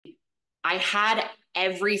I had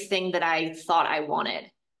everything that I thought I wanted.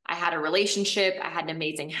 I had a relationship. I had an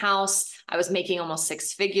amazing house. I was making almost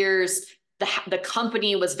six figures. The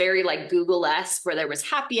company was very like Google-esque, where there was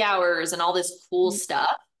happy hours and all this cool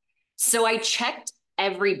stuff. So I checked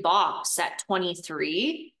every box at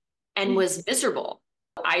 23 and was miserable.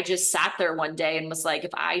 I just sat there one day and was like,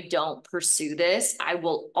 if I don't pursue this, I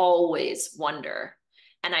will always wonder.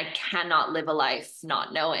 And I cannot live a life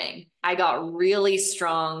not knowing. I got really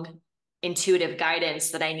strong intuitive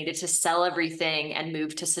guidance that I needed to sell everything and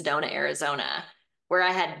move to Sedona, Arizona, where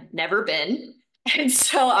I had never been. And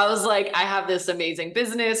so I was like, I have this amazing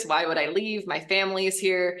business. Why would I leave? My family is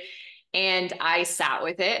here. And I sat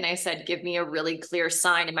with it and I said, give me a really clear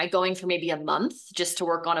sign. Am I going for maybe a month just to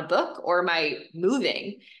work on a book, or am I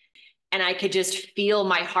moving? And I could just feel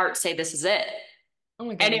my heart say, this is it. Oh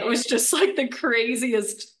my And God. it was just like the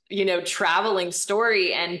craziest, traveling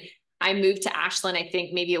story. And I moved to Ashland, I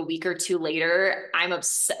think maybe a week or two later. I'm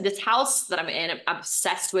obsessed. This house that I'm in, I'm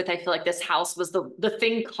obsessed with. I feel like this house was the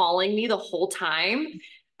thing calling me the whole time,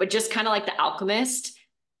 but just kind of like the Alchemist,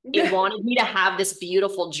 it wanted me to have this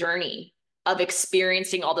beautiful journey of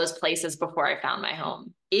experiencing all those places before I found my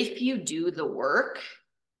home. If you do the work,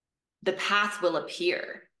 the path will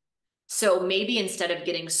appear. So maybe instead of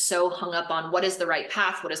getting so hung up on what is the right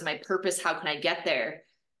path, what is my purpose, how can I get there,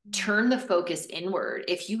 turn the focus inward.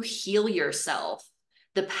 If you heal yourself,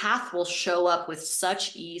 the path will show up with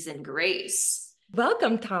such ease and grace.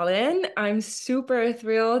 Welcome, Talyn. I'm super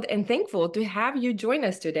thrilled and thankful to have you join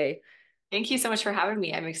us today. Thank you so much for having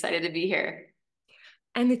me. I'm excited to be here.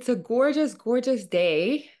 And it's a gorgeous, gorgeous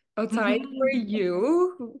day outside for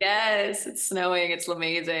you. Yes, it's snowing. It's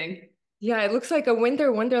amazing. Yeah, it looks like a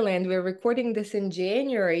winter wonderland. We're recording this in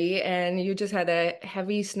January and you just had a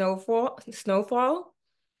heavy snowfall.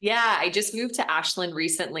 Yeah, I just moved to Ashland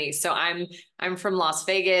recently. So I'm from Las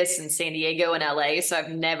Vegas and San Diego and LA, so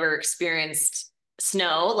I've never experienced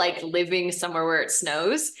snow, like living somewhere where it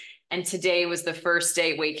snows. And today was the first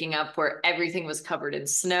day waking up where everything was covered in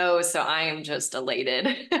snow, so I am just elated.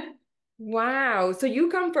 Wow. So you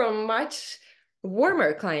come from much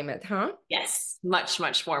warmer climate, huh? Yes, much,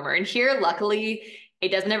 much warmer. And here, luckily,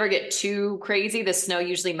 it doesn't ever get too crazy. The snow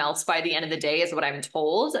usually melts by the end of the day, is what I'm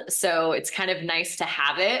told. So it's kind of nice to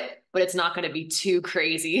have it, but it's not going to be too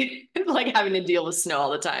crazy, like having to deal with snow all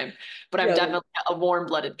the time. But I'm Really? definitely a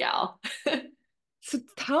warm-blooded gal. So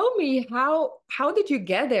tell me how did you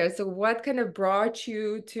get there? So what kind of brought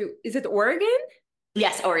you to, is it Oregon?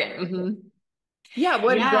 Yes, Oregon. Yeah,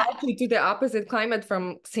 what Yeah. brought you to the opposite climate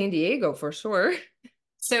from San Diego for sure?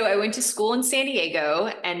 So I went to school in San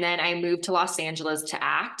Diego and then I moved to Los Angeles to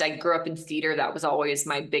act. I grew up in theater. That was always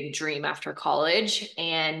my big dream after college,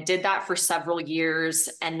 and did that for several years,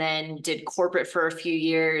 and then did corporate for a few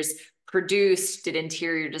years, produced, did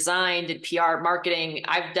interior design, did PR marketing.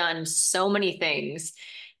 I've done so many things.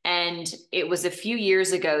 And it was a few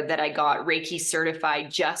years ago that I got Reiki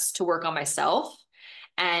certified just to work on myself.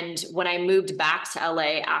 And when I moved back to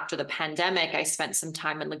LA after the pandemic, I spent some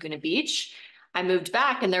time in Laguna Beach. I moved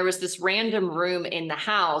back and there was this random room in the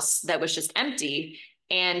house that was just empty.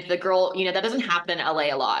 And the girl, that doesn't happen in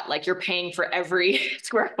LA a lot. Like you're paying for every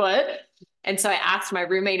square foot. And so I asked my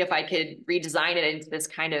roommate if I could redesign it into this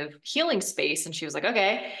kind of healing space. And she was like,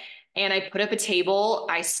 okay. And I put up a table.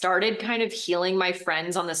 I started kind of healing my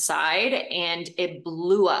friends on the side, and it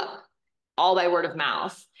blew up all by word of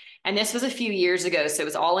mouth. And this was a few years ago. So it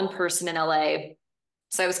was all in person in LA.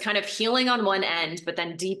 So I was kind of healing on one end, but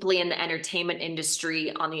then deeply in the entertainment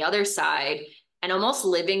industry on the other side, and almost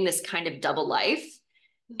living this kind of double life.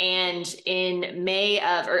 And in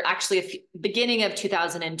beginning of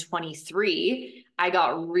 2023, I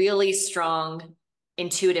got really strong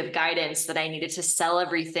intuitive guidance that I needed to sell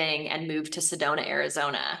everything and move to Sedona,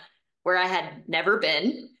 Arizona, where I had never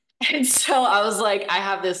been. And so I was like, I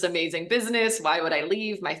have this amazing business. Why would I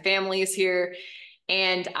leave? My family is here.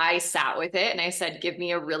 And I sat with it and I said, give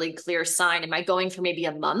me a really clear sign. Am I going for maybe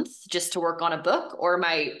a month just to work on a book, or am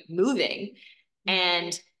I moving?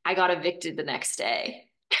 And I got evicted the next day.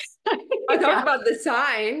 I talk Yeah. about the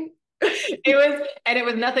sign. It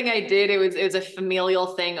was nothing I did. It was a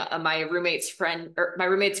familial thing. My roommate's friend, or my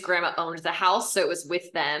roommate's grandma, owned the house, so it was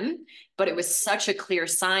with them. But it was such a clear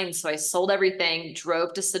sign. So I sold everything,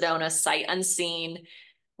 drove to Sedona, sight unseen,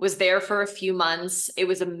 was there for a few months. It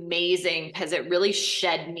was amazing because it really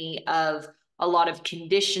shed me of a lot of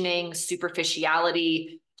conditioning,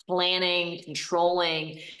 superficiality, planning,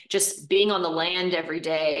 controlling, just being on the land every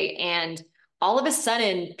day. And all of a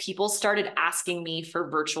sudden, people started asking me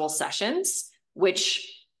for virtual sessions,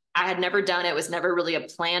 which I had never done. It was never really a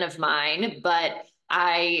plan of mine, but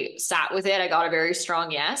I sat with it. I got a very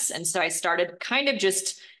strong yes. And so I started kind of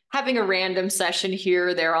just having a random session here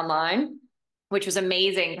or there online, which was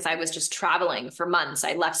amazing because I was just traveling for months.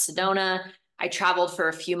 I left Sedona. I traveled for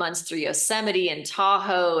a few months through Yosemite and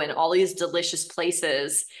Tahoe and all these delicious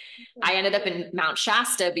places. I ended up in Mount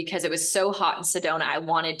Shasta because it was so hot in Sedona. I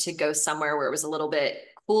wanted to go somewhere where it was a little bit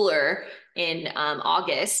cooler in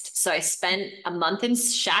August. So I spent a month in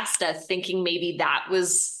Shasta thinking maybe that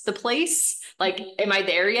was the place. Like, am I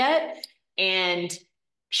there yet? And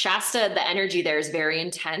Shasta, the energy there is very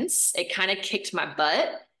intense. It kind of kicked my butt.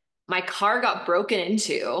 My car got broken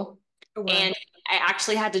into, Oh, wow. and I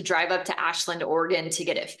actually had to drive up to Ashland, Oregon to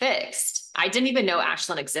get it fixed. I didn't even know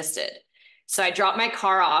Ashland existed. So I dropped my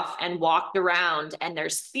car off and walked around, and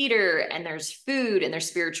there's theater and there's food and there's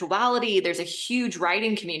spirituality. There's a huge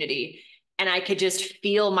writing community. And I could just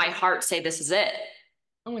feel my heart say, this is it.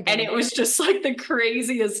 Oh my And God. it was just like the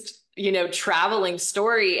craziest, traveling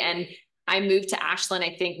story. And I moved to Ashland,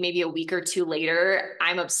 I think maybe a week or two later.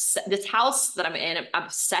 I'm obsessed. This house that I'm in, I'm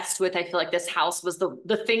obsessed with. I feel like this house was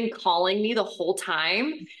the thing calling me the whole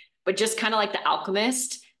time, but just kind of like the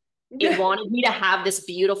Alchemist, it wanted me to have this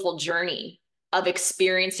beautiful journey of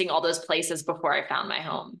experiencing all those places before I found my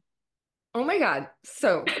home. Oh my God.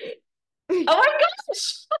 So, Oh my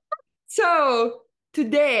gosh. so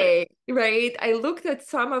today, right, I looked at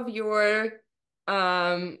some of your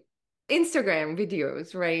um Instagram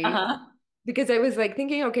videos, right? Uh-huh. Because I was like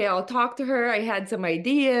thinking, okay, I'll talk to her. I had some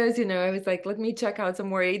ideas, I was like, let me check out some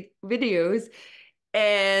more videos.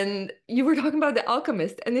 And you were talking about The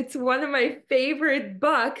Alchemist, and it's one of my favorite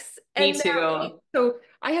books. Me And now, too. so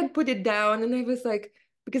I had put it down, and I was like,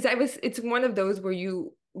 because it's one of those where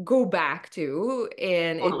you go back to,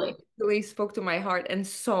 and it Totally. really spoke to my heart and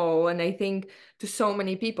soul. And I think to so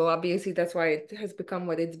many people, obviously, that's why it has become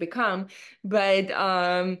what it's become. But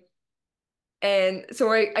and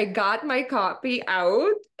so I got my copy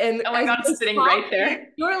out, and Oh my as God, we're it's sitting right talking,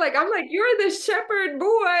 there. I'm like, you're the shepherd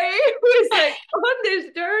boy who's like on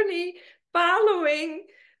this journey, following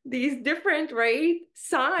these different, right,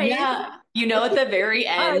 signs. Yeah. At the very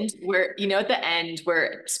end at the end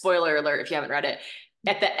where, spoiler alert if you haven't read it,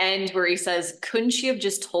 at the end where he says, couldn't she have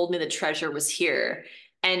just told me the treasure was here?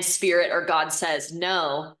 And spirit or God says,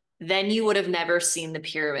 no, then you would have never seen the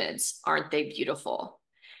pyramids. Aren't they beautiful?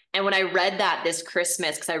 And when I read that this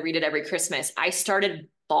Christmas, because I read it every Christmas, I started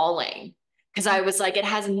bawling because I was like, it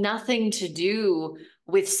has nothing to do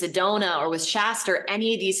with Sedona or with Shasta or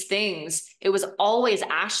any of these things. It was always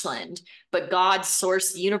Ashland, but God,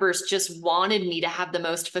 source, the universe just wanted me to have the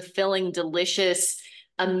most fulfilling, delicious,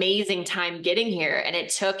 amazing time getting here. And it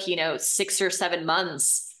took, 6 or 7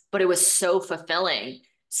 months, but it was so fulfilling.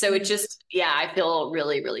 So it just, yeah, I feel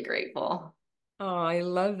really, really grateful. Oh, I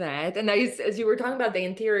love that. And as you were talking about the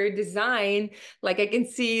interior design, like I can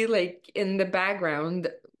see like in the background,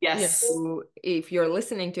 Yes. if you're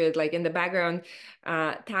listening to it, like in the background,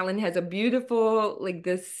 Talyn has a beautiful, like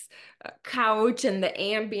this couch and the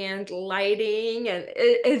ambient lighting, and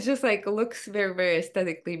it's just like looks very, very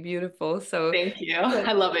aesthetically beautiful. So, Thank you. but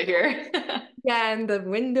I love it here. yeah, and the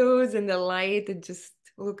windows and the light, it just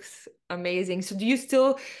looks amazing. So do you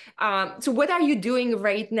still, so what are you doing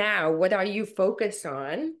right now? What are you focused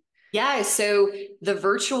on? Yeah, so the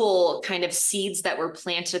virtual kind of seeds that were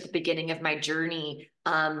planted at the beginning of my journey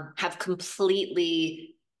have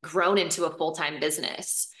completely grown into a full-time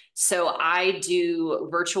business. So I do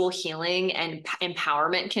virtual healing and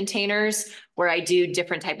empowerment containers where I do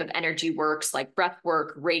different type of energy works like breath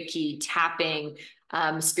work, Reiki, tapping,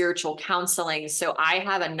 spiritual counseling. So I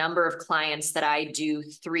have a number of clients that I do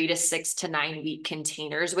 3 to 6 to 9 week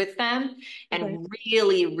containers with them Okay. and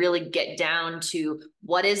really, really get down to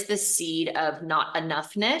what is the seed of not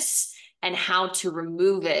enoughness and how to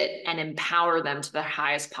remove it and empower them to the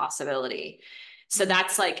highest possibility. So Mhm.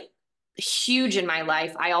 that's like huge in my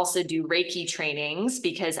life. I also do Reiki trainings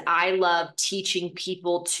because I love teaching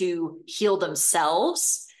people to heal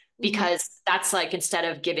themselves Mhm. because that's like instead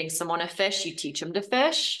of giving someone a fish, you teach them to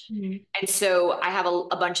fish. Mhm. And so I have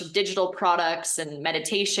a bunch of digital products and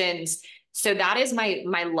meditations. So that is my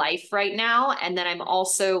life right now. And then I'm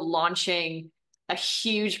also launching a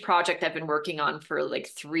huge project I've been working on for like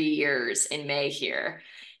 3 years in May here.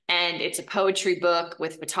 And it's a poetry book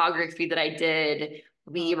with photography that I did.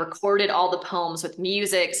 We Oh, recorded all the poems with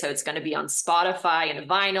music. So it's going to be on Spotify and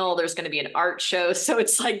vinyl. There's going to be an art show. So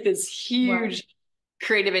it's like this wow. huge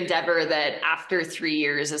creative endeavor that after 3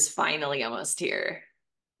 years is finally almost here.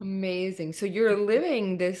 Amazing. So you're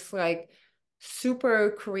living this like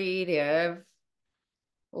super creative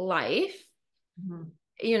life, Mhm.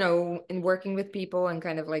 in working with people and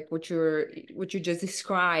kind of like what you just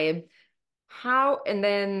described. How, and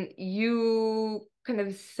then you kind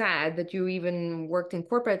of said that you even worked in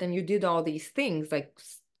corporate and you did all these things, like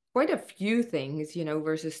quite a few things,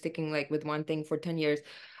 versus sticking like with one thing for 10 years.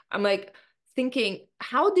 I'm like thinking,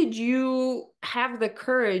 how did you have the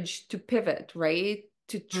courage to pivot, right?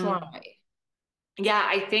 To try? Yeah,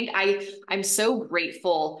 I think I'm so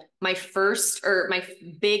grateful. My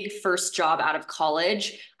big first job out of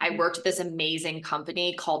college, I worked at this amazing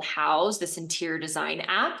company called House, this interior design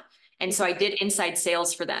app. And so I did inside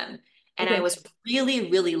sales for them. And I Okay. was really,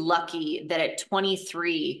 really lucky that at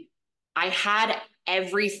 23, I had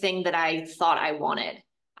everything that I thought I wanted.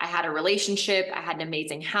 I had a relationship, I had an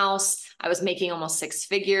amazing house, I was making almost six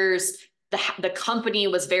figures. The company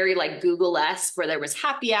was very like Google-esque where there was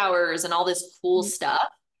happy hours and all this cool stuff.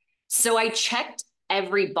 So I checked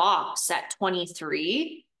every box at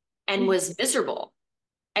 23 and Mhm. was miserable.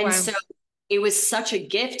 And Wow. so it was such a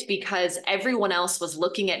gift because everyone else was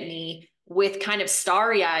looking at me with kind of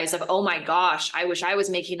starry eyes of, oh my gosh, I wish I was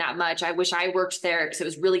making that much. I wish I worked there because it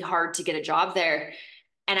was really hard to get a job there.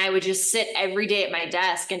 And I would just sit every day at my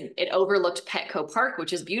desk and it overlooked Petco Park,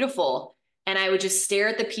 which is beautiful. And I would just stare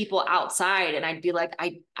at the people outside and I'd be like,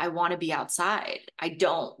 I want to be outside. I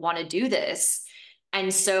don't want to do this.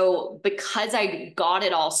 And so because I got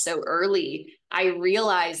it all so early, I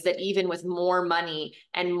realized that even with more money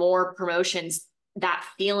and more promotions, that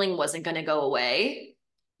feeling wasn't going to go away.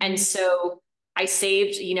 And Mhm. so I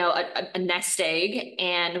saved, a nest egg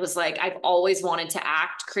and was like, I've always wanted to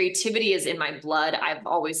act. Creativity is in my blood. I've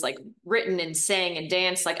always like written and sang and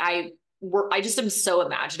danced. Like I just am so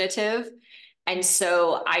imaginative. And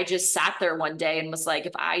so I just sat there one day and was like,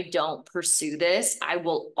 if I don't pursue this, I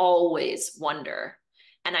will always wonder.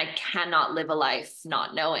 And I cannot live a life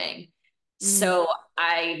not knowing. Mhm. So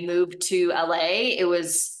I moved to LA. It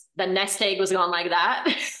was the nest egg was gone like that.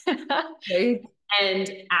 Right.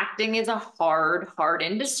 And acting is a hard, hard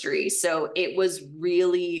industry. So it was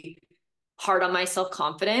really hard on my self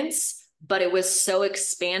confidence, but it was so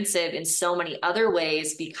expansive in so many other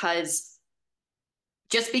ways because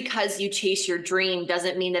just because you chase your dream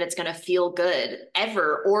doesn't mean that it's going to feel good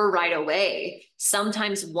ever or right away.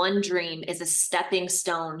 Sometimes one dream is a stepping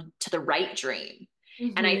stone to the right dream.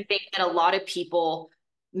 And I Hmm. think that a lot of people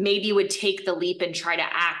maybe would take the leap and try to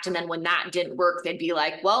act. And then when that didn't work, they'd be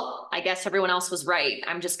like, well, I guess everyone else was right.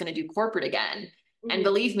 I'm just going to do corporate again. And Hmm.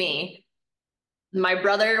 believe me, my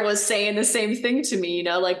brother was saying the same thing to me,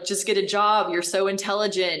 like, just get a job. You're so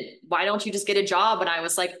intelligent. Why don't you just get a job? And I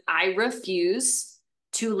was like, I refuse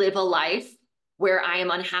to live a life where I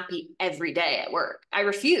am unhappy every day at work. I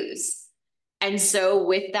refuse. And so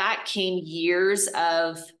with that came years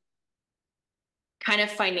of kind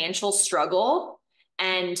of financial struggle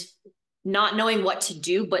and not knowing what to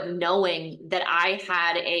do, but knowing that I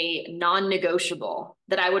had a non-negotiable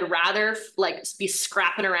that I would rather like be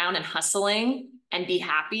scrapping around and hustling and be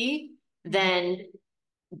happy than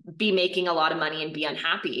be making a lot of money and be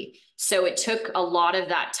unhappy. So it took a lot of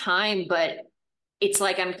that time, but it's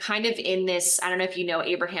like I'm kind of in this. I don't know if you know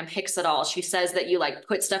Abraham Hicks at all. She says that you like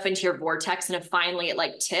put stuff into your vortex and then finally it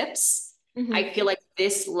like tips. Hmm. I feel like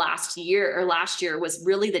this last year was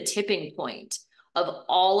really the tipping point of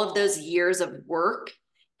all of those years of work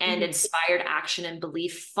and Hmm. inspired action and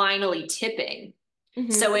belief finally tipping. Hmm.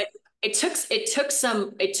 So it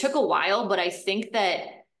took a while, but I think that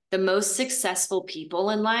the most successful people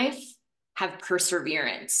in life have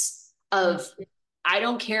perseverance of I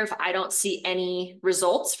don't care if I don't see any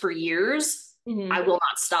results for years, I Hmm. will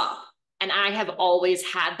not stop. And I have always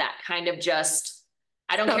had that kind of just,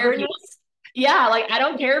 I don't care if you, Stubbornness. yeah, like I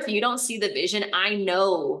don't care if you don't see the vision. I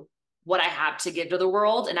know what I have to give to the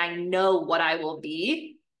world and I know what I will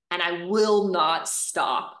be, and I will not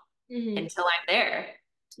stop Hmm. until I'm there.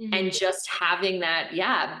 Hmm. And just having that,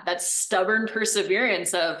 yeah, that stubborn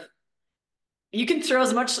perseverance of you can throw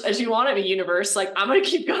as much as you want at me, universe. Like, I'm going to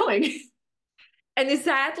keep going. And is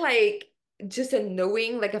that like just a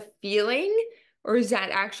knowing, like a feeling, or is that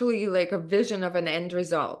actually like a vision of an end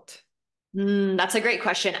result? That's a great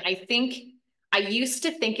question. I think I used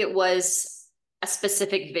to think it was a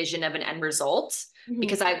specific vision of an end result Hmm.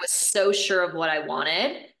 because I was so sure of what I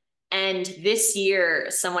wanted. And this year,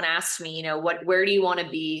 someone asked me, where do you want to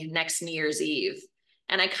be next New Year's Eve?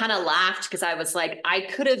 And I kind of laughed because I was like, I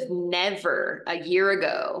could have never a year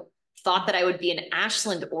ago thought that I would be in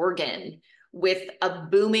Ashland, Oregon with a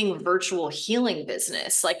booming virtual healing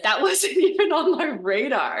business. Like that wasn't even on my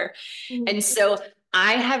radar. Hmm. And so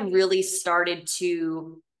I have really started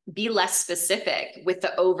to be less specific with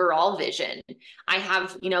the overall vision. I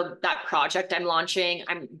have, that project I'm launching.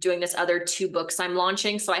 I'm doing this other two books I'm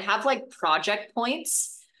launching. So I have like project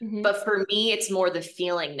points, Hmm. but for me, it's more the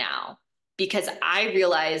feeling now because I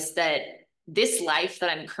realized that this life that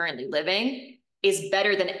I'm currently living is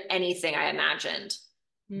better than anything I imagined,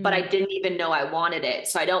 but I Mm. didn't even know I wanted it.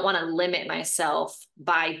 So I don't want to limit myself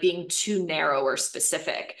by being too narrow or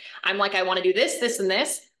specific. I'm like, I want to do this, this, and this,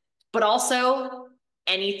 but also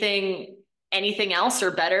anything, anything else or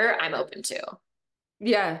better, I'm open to.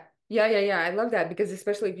 Yeah. Yeah. I love that because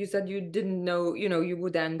especially if you said you didn't know, you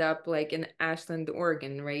would end up like in Ashland,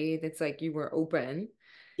 Oregon, right? It's like you were open,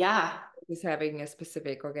 Yeah. just having a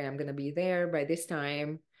specific, okay, I'm gonna be there by this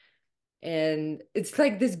time. And it's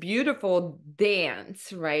like this beautiful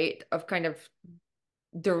dance, right? Of kind of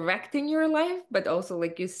directing your life, but also,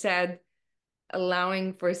 like you said,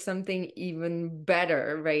 allowing for something even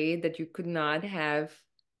better, right? That you could not have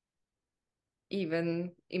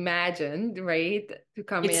even imagined, right? To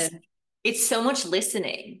come It's in. it's so much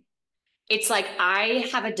listening. It's like I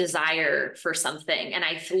have a desire for something and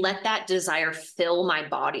I let that desire fill my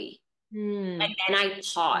body. Hmm. And then I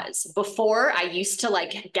pause. Before I used to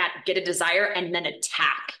like get a desire and then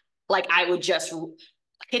attack. Like I would just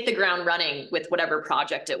hit the ground running with whatever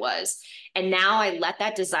project it was. And now I let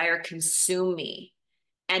that desire consume me.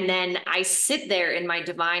 And then I sit there in my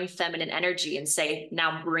divine feminine energy and say,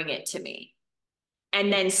 now bring it to me.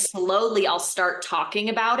 And then slowly I'll start talking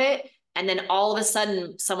about it. And then all of a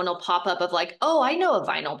sudden, someone will pop up of like, oh, I know a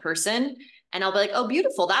vinyl person. And I'll be like, oh,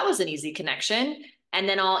 beautiful. That was an easy connection. And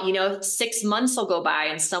then 6 months will go by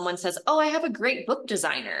and someone says, oh, I have a great book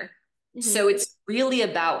designer. Mhm. So it's really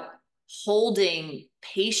about holding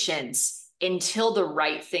patience until the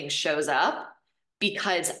right thing shows up.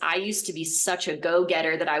 Because I used to be such a go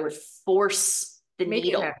getter that I would force the Make it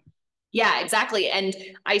needle. happen. Yeah, exactly. And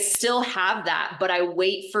I still have that, but I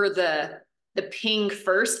wait for the ping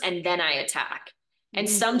first and then I attack. And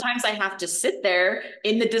Mhm. sometimes I have to sit there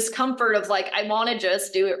in the discomfort of like, I want to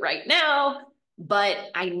just do it right now. But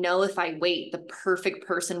I know if I wait, the perfect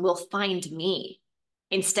person will find me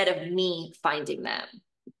instead of me finding them.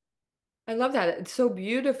 I love that. It's so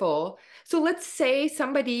beautiful. So let's say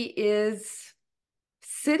somebody is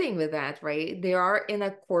sitting with that, right? They are in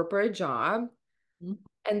a corporate job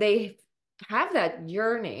and they have that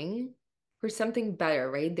yearning for something better,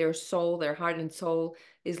 right? Their soul, their heart and soul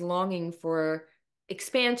is longing for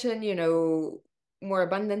expansion, more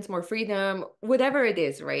abundance, more freedom, whatever it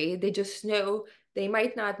is, right? They just know they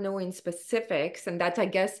might not know in specifics. And that's, I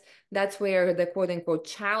guess, that's where the quote unquote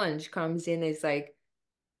challenge comes in is like,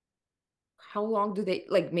 how long do they,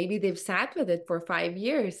 like, maybe they've sat with it for 5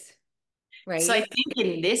 years, So I right? think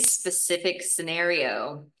in this specific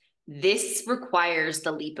scenario, this requires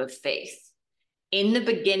the leap of faith. In the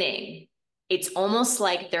beginning, it's almost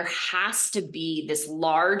like there has to be this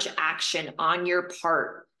large action on your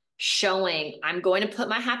part showing I'm going to put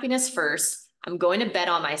my happiness first. I'm going to bet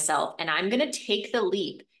on myself and I'm going to take the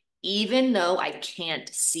leap, even though I can't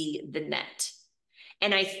see the net.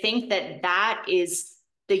 And I think that that is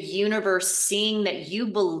the universe seeing that you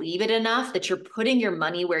believe it enough that you're putting your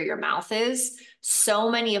money where your mouth is.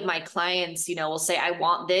 So many of my clients, will say, I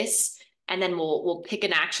want this. And then we'll pick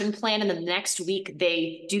an action plan. And then the next week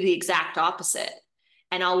they do the exact opposite.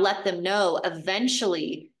 And I'll let them know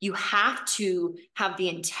eventually you have to have the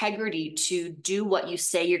integrity to do what you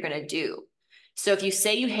say you're going to do. So if you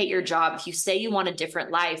say you hate your job, if you say you want a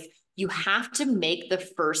different life, you have to make the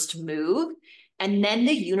first move and then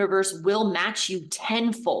the universe will match you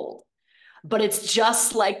tenfold. But it's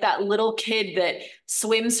just like that little kid that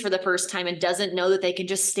swims for the first time and doesn't know that they can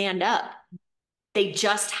just stand up. They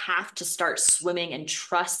just have to start swimming and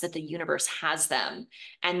trust that the universe has them.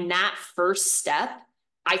 And that first step,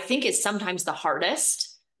 I think, is sometimes the hardest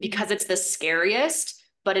Mhm. because it's the scariest,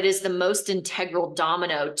 but it is the most integral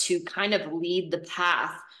domino to kind of lead the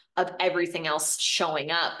path of everything else showing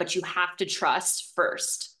up. But you have to trust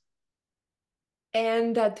first.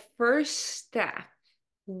 And that first step,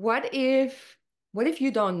 what if what if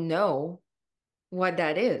you don't know what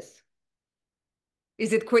that is?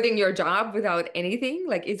 Is it quitting your job without anything?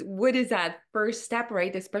 Like is what is that first step,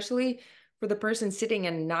 right? Especially for the person sitting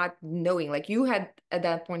and not knowing. Like you had at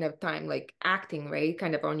that point of time, like acting, right?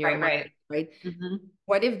 Kind of on your Right, mind, right. right? Mm-hmm.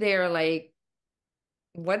 What if they're like,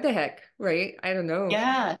 what the heck, right? I don't know.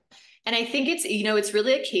 Yeah. And I think it's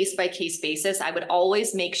really a case by case basis. I would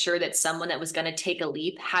always make sure that someone that was going to take a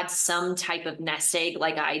leap had some type of nest egg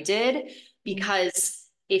like I did, Mhm. because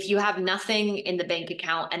if you have nothing in the bank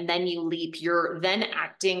account and then you leap, you're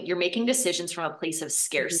making decisions from a place of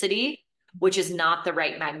scarcity, which is not the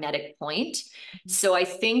right magnetic point. So I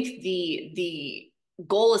think the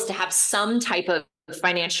goal is to have some type of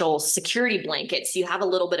financial security blanket so you have a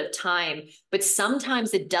little bit of time, but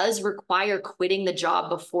sometimes it does require quitting the job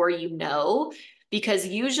before you know, because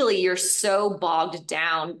usually you're so bogged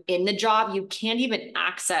down in the job, you can't even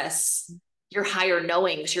access your higher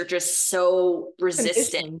knowings. You're just so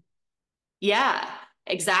resistant. Condition. Yeah,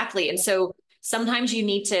 exactly. And so sometimes you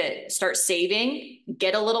need to start saving,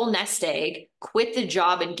 get a little nest egg, quit the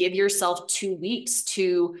job, and give yourself 2 weeks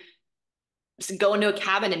to go into a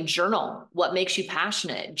cabin and journal what makes you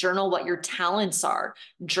passionate, journal what your talents are,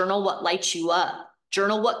 journal what lights you up,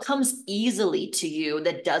 journal what comes easily to you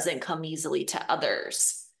that doesn't come easily to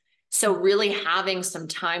others. So, really having some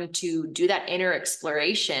time to do that inner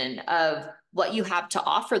exploration of what you have to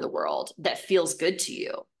offer the world that feels good to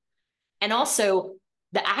you. And also,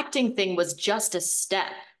 the acting thing was just a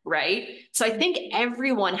step, right? So, I think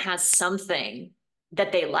everyone has something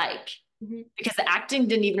that they like Mhm. because the acting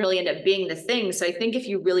didn't even really end up being the thing. So I think if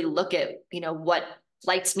you really look at, what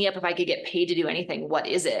lights me up, if I could get paid to do anything, what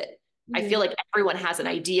is it? I feel Mhm. like everyone has an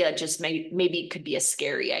idea, just maybe it could be a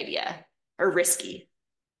scary idea or risky.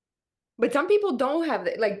 But some people don't have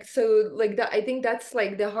that. Like, so, like, that, I think that's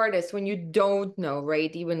like the hardest when you don't know,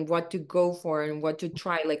 right? Even what to go for and what to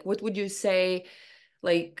try. Like, what would you say?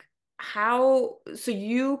 Like, how, so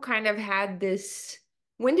you kind of had this,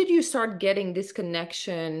 when did you start getting this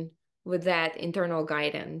connection with that internal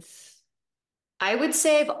guidance? I would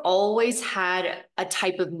say I've always had a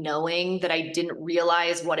type of knowing that I didn't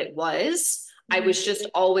realize what it was. I Mhm. was just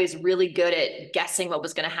always really good at guessing what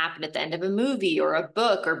was going to happen at the end of a movie or a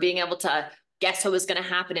book or being able to guess what was going to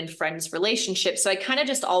happen in friends' relationships. So I kind of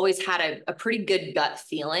just always had a pretty good gut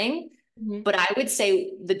feeling. Mhm. But I would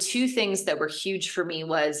say the two things that were huge for me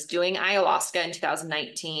was doing ayahuasca in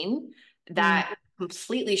 2019. Mhm. That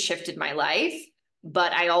completely shifted my life.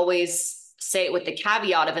 But I always say it with the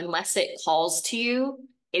caveat of unless it calls to you,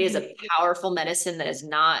 it is Mhm. a powerful medicine that is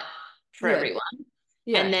not for Yeah, everyone.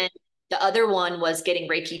 yeah. And then the other one was getting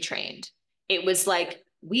Reiki trained. It was like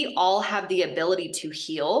we all have the ability to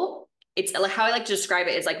heal. It's like how I like to describe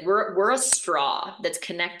it is like we're a straw that's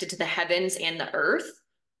connected to the heavens and the earth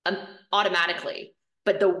um, automatically.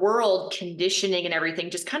 But the world conditioning and everything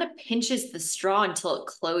just kind of pinches the straw until it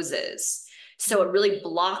closes. So it Mhm. really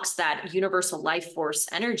blocks that universal life force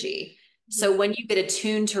energy. Mhm. So when you get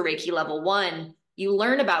attuned to Reiki level one, you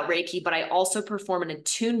learn about Reiki, but I also perform an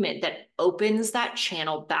attunement that opens that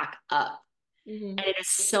channel back up. Mhm. And it is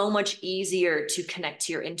so much easier to connect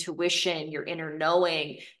to your intuition, your inner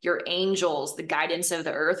knowing, your angels, the guidance of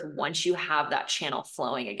the earth once you have that channel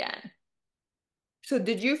flowing again. So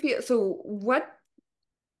did you feel, so what,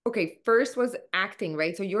 okay, first was acting,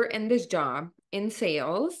 right? So you're in this job in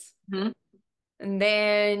sales, Mhm. and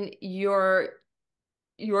then your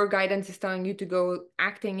guidance is telling you to go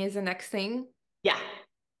acting is the next thing. Yeah.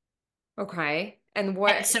 Okay. And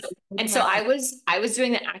And so what and so happened? I was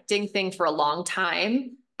doing the acting thing for a long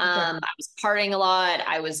time. Okay. I was partying a lot.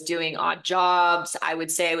 I was doing odd jobs. I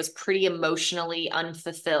would say I was pretty emotionally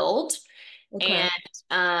unfulfilled. Okay.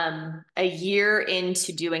 And a year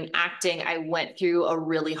into doing acting, I went through a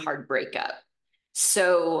really hard breakup.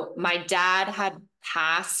 So my dad had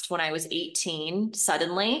passed when I was 18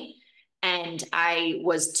 suddenly, and I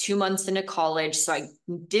was 2 months into college. So I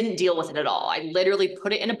didn't deal with it at all. I literally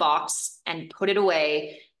put it in a box and put it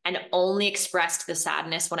away and only expressed the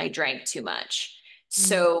sadness when I drank too much. Mm.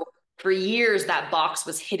 So for years, that box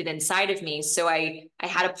was hidden inside of me. So I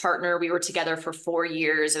had a partner. We were together for 4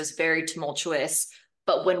 years. It was very tumultuous.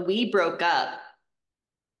 But when we broke up,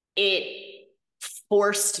 it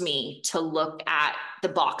forced me to look at the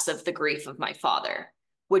box of the grief of my father,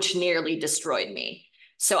 which nearly destroyed me.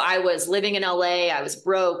 So I was living in LA. I was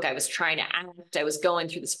broke. I was trying to act. I was going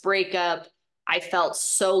through this breakup. I felt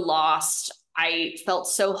so lost. I felt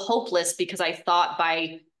so hopeless because I thought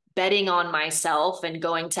by betting on myself and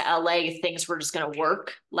going to LA, things were just going to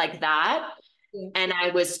work like that. Yeah. And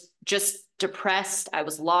I was just depressed. I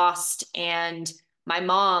was lost. And my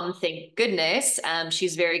mom, thank goodness,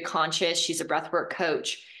 she's very conscious. She's a breathwork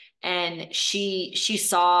coach. And she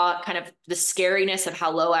saw kind of the scariness of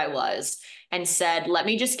how low I was and said, let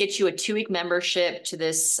me just get you a 2 week membership to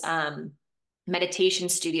this meditation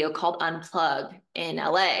studio called Unplug in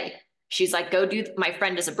LA. She's like, go do, my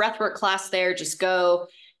friend does a breathwork class there, just go.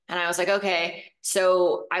 And I was like, okay.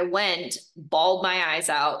 So I went, bawled my eyes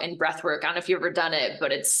out in breathwork. I don't know if you've ever done it,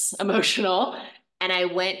 but it's emotional. And I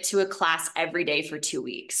went to a class every day for 2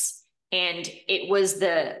 weeks. And it was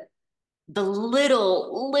the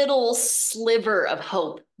little sliver of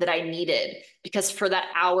hope that I needed because for that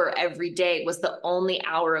hour every day was the only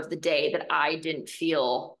hour of the day that I didn't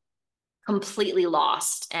feel completely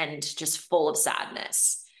lost and just full of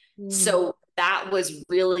sadness. Mm. So that was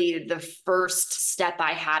really the first step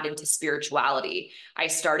I had into spirituality. I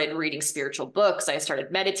started reading spiritual books. I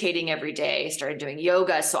started meditating every day. I started doing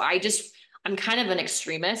yoga. So I'm kind of an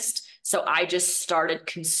extremist. So I just started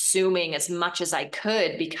consuming as much as I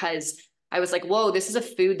could because I was like, whoa, this is a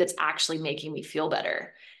food that's actually making me feel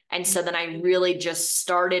better. And so then I really just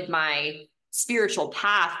started my spiritual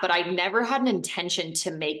path, but I never had an intention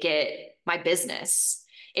to make it my business.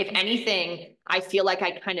 If anything, I feel like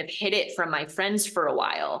I kind of hid it from my friends for a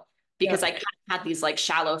while because Yeah. I kind of had these like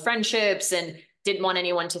shallow friendships and didn't want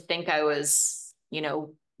anyone to think I was,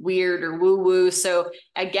 weird or woo woo. So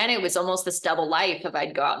again, it was almost this double life of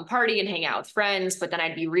I'd go out and party and hang out with friends, but then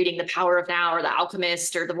I'd be reading The Power of Now or The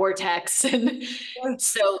Alchemist or The Vortex. And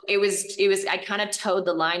so I kind of towed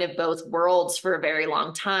the line of both worlds for a very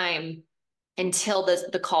long time until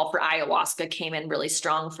the call for ayahuasca came in really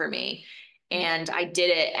strong for me. And I did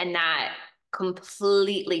it, and that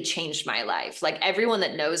completely changed my life. Like everyone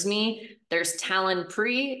that knows me, there's Talyn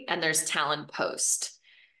pre and there's Talyn post.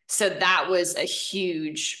 So that was a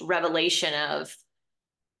huge revelation of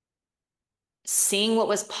seeing what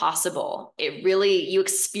was possible. It really, you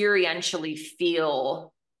experientially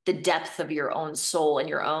feel the depth of your own soul and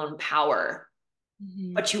your own power,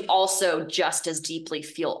 Mhm. but you also just as deeply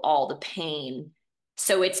feel all the pain.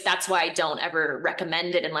 So that's why I don't ever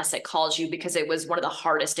recommend it unless it calls you, because it was one of the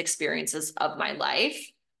hardest experiences of my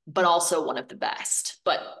life, but also one of the best,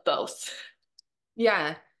 but both.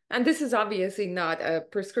 Yeah. And this is obviously not a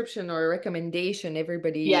prescription or a recommendation. Yeah,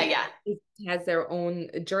 Everybody yeah. has their own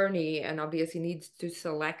journey and obviously needs to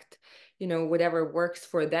select, whatever works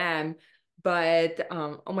for them. But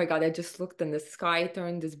oh my God, I just looked and the sky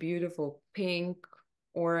turned this beautiful pink,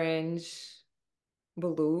 orange,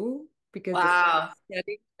 blue because the sun Wow. is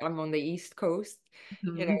setting. I'm on the East Coast,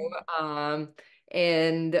 you Mhm. know,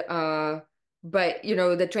 and but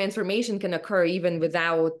the transformation can occur even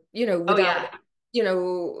without, Oh, yeah.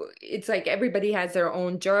 it's like everybody has their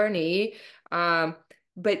own journey.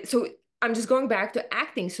 But so I'm just going back to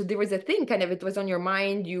acting. So there was a thing, kind of, it was on your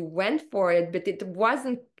mind, you went for it, but it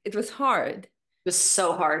was hard. It was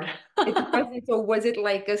so hard. It wasn't, so was it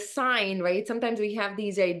like a sign, right? Sometimes we have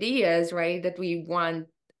these ideas, right, that we want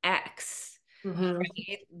X, Mhm.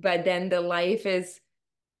 right? But then the life is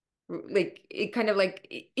like, it kind of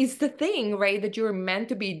like is the thing, right, that you're meant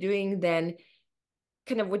to be doing. Then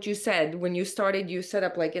kind of what you said when you started, you set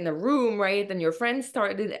up like in a room, right? And your friends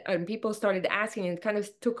started and people started asking, and it kind of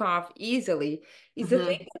took off easily. Is the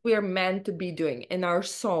thing Mhm. that we're meant to be doing in our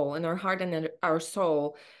soul, in our heart and in our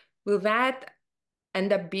soul, will that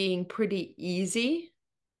end up being pretty easy?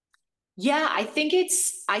 Yeah, I think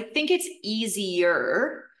it's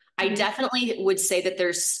easier. I Mhm. definitely would say that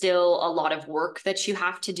there's still a lot of work that you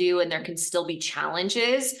have to do and there can still be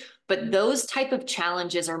challenges, but those type of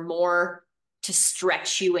challenges are more to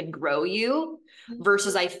stretch you and grow you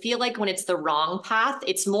versus I feel like when it's the wrong path,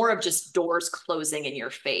 it's more of just doors closing in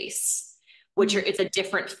your face, Mhm. it's a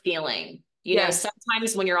different feeling. Yeah.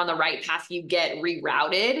 Sometimes when you're on the right path, you get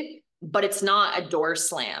rerouted, but it's not a door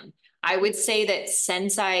slam. I would say that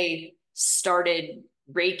since I started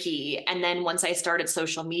Reiki, and then once I started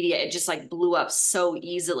social media, it just like blew up so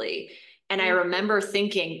easily. And I remember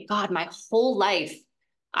thinking, God, my whole life,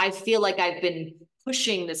 I feel like I've been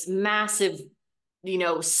pushing this massive,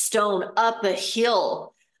 stone up a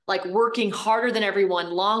hill, like working harder than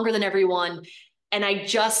everyone, longer than everyone. And I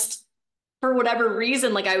just, for whatever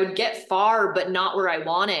reason, like I would get far, but not where I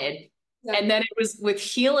wanted. Yeah. And then it was with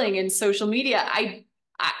healing and social media. I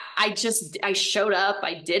showed up,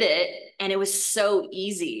 I did it, and it was so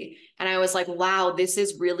easy. And I was like, wow, this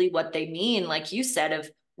is really what they mean. Like you said, of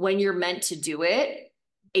when you're meant to do it,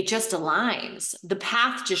 it just aligns. The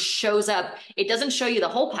path just shows up. It doesn't show you the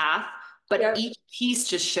whole path, but Yeah. each piece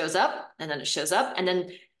just shows up and then it shows up. And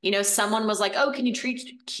then, someone was like, oh, can you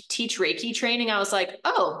teach Reiki training? I was like,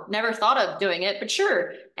 oh, never thought of doing it, but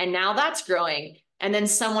sure. And now that's growing. And then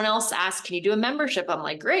someone else asked, can you do a membership? I'm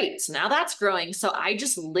like, great. So now that's growing. So I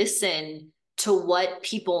just listen to what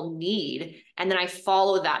people need. And then I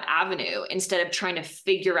follow that avenue instead of trying to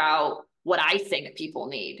figure out what I think people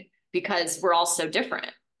need because we're all so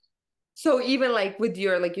different. So even like with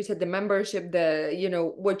your, like you said, the membership,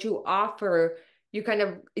 what you offer, you kind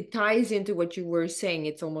of, it ties into what you were saying.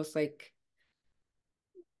 It's almost like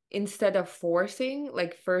instead of forcing,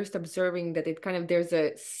 like first observing that it kind of, there's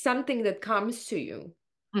a something that comes to you,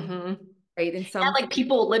 Mm-hmm. right? In Yeah, some, like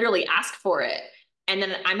people literally ask for it. And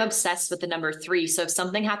then I'm obsessed with the number three. So if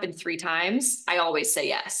something happened three times, I always say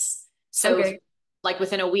yes. So okay. like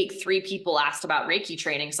within a week, three people asked about Reiki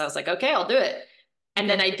training. So I was like, okay, I'll do it. And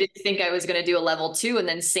then Okay. I did think I was going to do a level two. And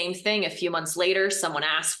then same thing, a few months later, someone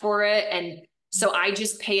asked for it. And so I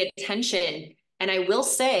just pay attention. And I will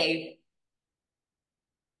say,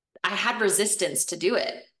 I had resistance to do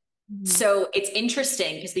it. Mhm. So it's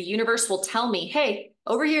interesting because the universe will tell me, hey,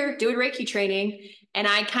 over here, doing Reiki training. And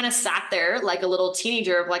I kind of sat there like a little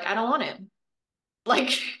teenager of like, I don't want to.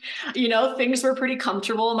 Like, things were pretty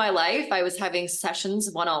comfortable in my life. I was having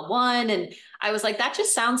sessions one-on-one, and I was like, that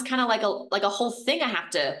just sounds kind of like a whole thing. I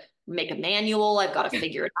have to make a manual. I've got to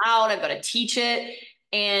figure it out. I've got to teach it.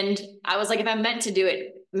 And I was like, if I'm meant to do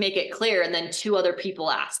it, make it clear. And then two other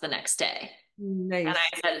people asked the next day. And Nice.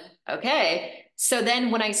 I said, okay. So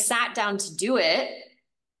then when I sat down to do it,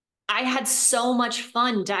 I had so much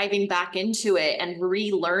fun diving back into it and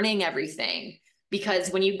relearning everything.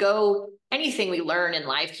 Because when you go, anything we learn in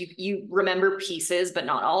life, you remember pieces, but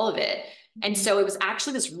not all of it. And Mhm. so it was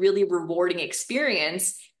actually this really rewarding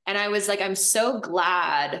experience. And I was like, I'm so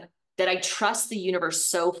glad that I trust the universe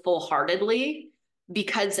so full heartedly,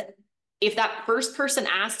 because if that first person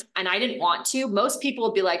asked and I didn't want to, most people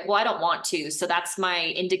would be like, well, I don't want to. So that's my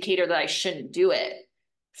indicator that I shouldn't do it.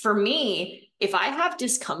 For me, if I have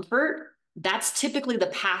discomfort, that's typically the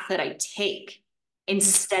path that I take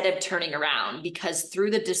instead of turning around, because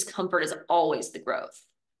through the discomfort is always the growth.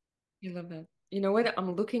 I love that. You know what?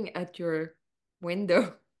 I'm looking at your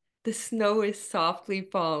window. The snow is softly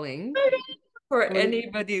falling. For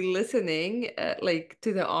anybody listening, like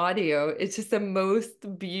to the audio, it's just the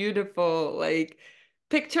most beautiful, like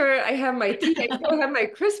picture. I have my tea. I still have my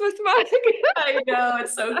Christmas mug. I know,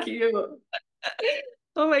 it's so cute.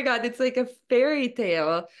 Oh my God, it's like a fairy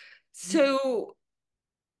tale. So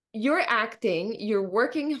you're acting, you're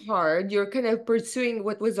working hard, you're kind of pursuing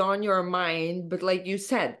what was on your mind, but like you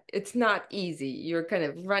said, it's not easy. You're kind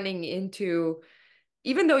of running into,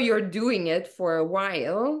 even though you're doing it for a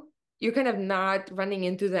while, you're kind of not running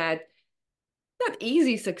into that, not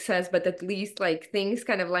easy success, but at least like things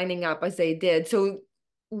kind of lining up as they did. So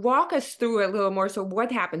walk us through a little more. So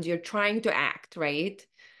what happens? You're trying to act, right?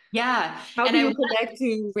 Yeah. How And do I you want, connect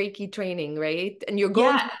to Reiki training, right? And you're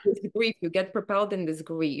going yeah, through this grief, you get propelled in this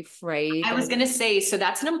grief, right? I was And going to say, so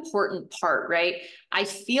that's an important part, right? I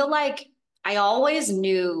feel like I always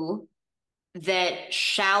knew that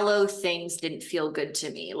shallow things didn't feel good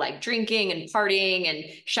to me, like drinking and partying and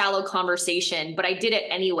shallow conversation, but I did it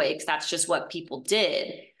anyway because that's just what people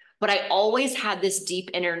did. But I always had this deep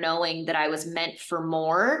inner knowing that I was meant for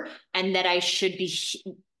more and that I should be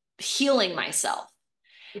healing myself.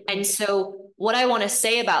 okay. And so, what I want to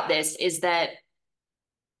say about this is that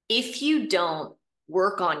if you don't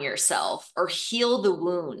work on yourself or heal the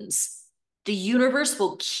wounds, the universe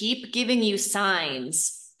will keep giving you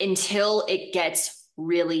signs until it gets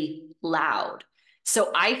really loud.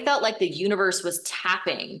 So I felt like the universe was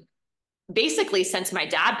tapping basically since my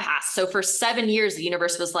dad passed. So for 7 years, the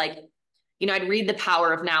universe was like, I'd read The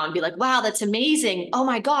Power of Now and be like, wow, that's amazing. Oh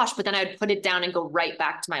my gosh. But then I'd put it down and go right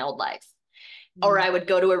back to my old life. Or Mm. I would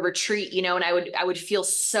go to a retreat, and I would feel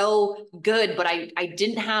so good, but I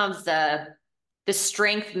didn't have the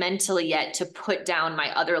strength mentally yet to put down my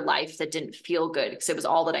other life that didn't feel good because it was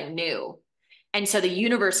all that I knew. And so the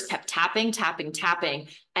universe kept tapping, tapping, tapping.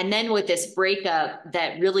 And then with this breakup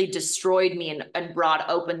that really destroyed me and brought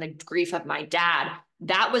open the grief of my dad,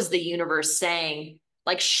 that was the universe saying,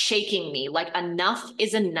 like shaking me, like enough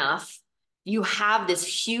is enough. You have this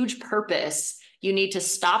huge purpose. You need to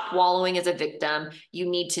stop wallowing as a victim. You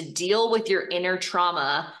need to deal with your inner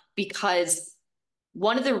trauma, because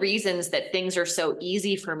one of the reasons that things are so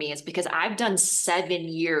easy for me is because I've done 7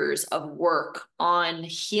 years of work on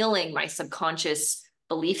healing my subconscious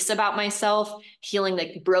beliefs about myself, healing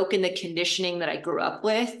broken the conditioning that I grew up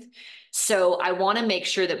with. So I want to make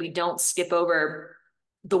sure that we don't skip over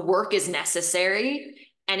the work is necessary.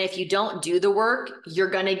 And if you don't do the work, you're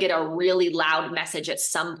going to get a really loud message at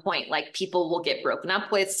some point. Like people will get broken up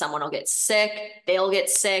with, someone will get sick, they'll get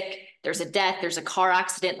sick, there's a death, there's a car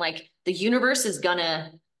accident. Like the universe is going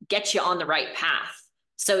to get you on the right path.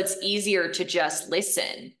 So it's easier to just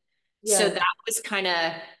listen. So Yes. that was kind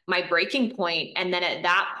of my breaking point. And then at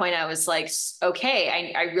that point, I was like,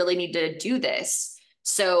 okay, I really need to do this.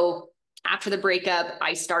 So after the breakup,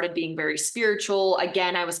 I started being very spiritual.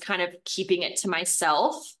 Again, I was kind of keeping it to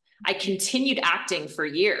myself. I continued acting for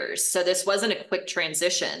years. So this wasn't a quick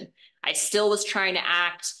transition. I still was trying to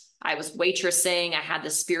act. I was waitressing. I had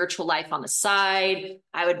the spiritual life on the side.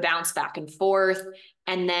 I would bounce back and forth.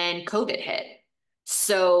 And then COVID hit.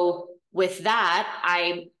 So with that,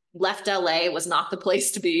 I left LA. It was not the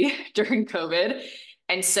place to be during COVID.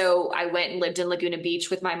 And so I went and lived in Laguna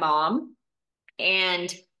Beach with my mom.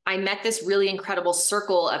 And I met this really incredible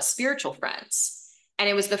circle of spiritual friends. And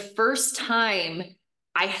it was the first time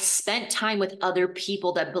I spent time with other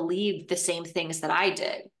people that believed the same things that I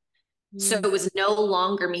did. So Mm, it was no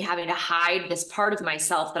longer me having to hide this part of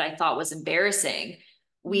myself that I thought was embarrassing.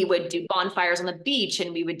 We mm, would do bonfires on the beach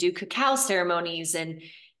and we would do cacao ceremonies. And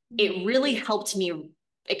mm. it really helped me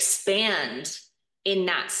expand in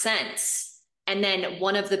that sense. And then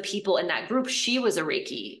one of the people in that group, she was a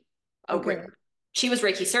Reiki, a, Okay. she was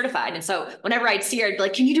Reiki certified. And so whenever I'd see her, I'd be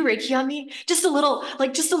like, can you do Reiki on me? Just a little,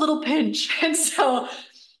 like just a little pinch. And so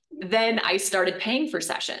then I started paying for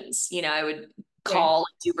sessions. I would Okay. call,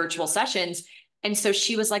 do virtual sessions. And so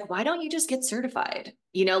she was like, why don't you just get certified?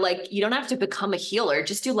 Like you don't have to become a healer,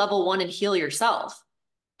 just do level 1 and heal yourself.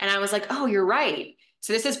 And I was like, oh, you're right.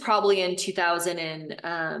 So this is probably in 2000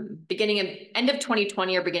 and beginning of end of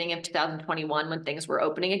 2020 or beginning of 2021 when things were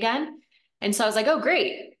opening again. And so I was like, oh,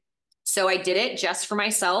 great. So I did it just for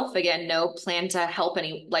myself. Again, no plan to help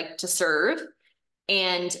any, like to serve.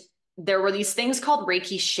 And there were these things called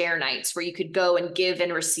Reiki share nights where you could go and give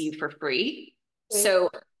and receive for free. Okay. So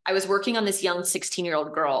I was working on this young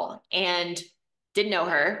 16-year-old girl and didn't know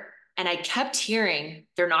her. And I kept hearing,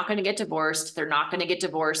 they're not going to get divorced. They're not going to get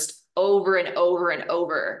divorced over and over and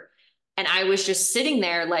over. And I was just sitting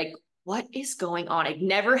there like, what is going on? I'd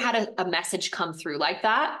never had a message come through like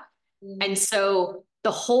that. And Mm, so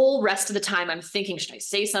the whole rest of the time I'm thinking, should I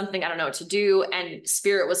say something? I don't know what to do. And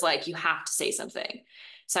spirit was like, you have to say something.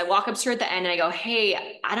 So I walk up to her at the end and I go,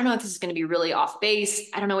 hey, I don't know if this is going to be really off base.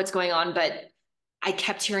 I don't know what's going on, but I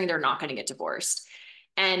kept hearing they're not going to get divorced.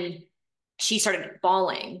 And she started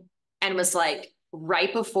bawling and was like,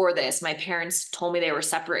 right before this, my parents told me they were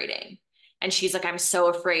separating. And she's like, I'm so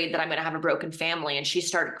afraid that I'm going to have a broken family. And she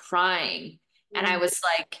started crying. And I mm, was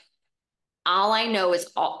like, all I know is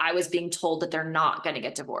I was being told that they're not going to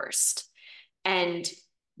get divorced. And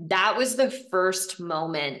that was the first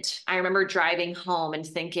moment I remember driving home and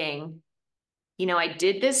thinking, I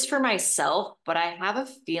did this for myself, but I have a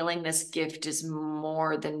feeling this gift is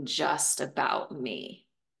more than just about me.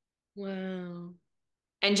 wow.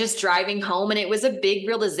 And just driving home, and it was a big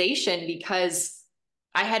realization because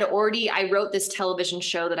I wrote this television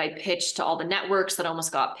show that I pitched to all the networks that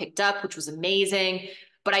almost got picked up, which was amazing.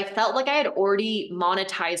 But I felt like I had already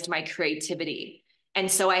monetized my creativity.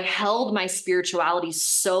 And so I held my spirituality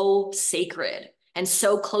so sacred and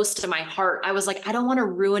so close to my heart. I was like, I don't want to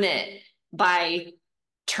ruin it by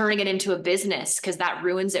turning it into a business because that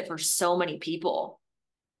ruins it for so many people.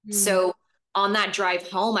 Mm, So on that drive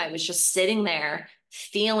home, I was just sitting there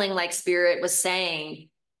feeling like spirit was saying,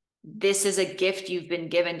 this is a gift you've been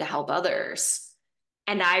given to help others.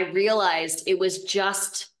 And I realized it was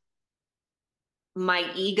just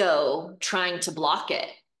my ego trying to block it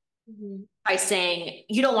mhm, by saying,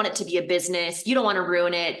 you don't want it to be a business. You don't want to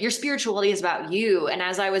ruin it. Your spirituality is about you. And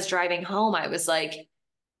as I was driving home, I was like,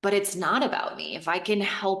 but it's not about me. If I can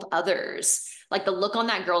help others, like the look on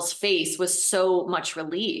that girl's face was so much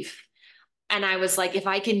relief. And I was like, if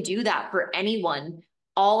I can do that for anyone,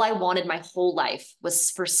 all I wanted my whole life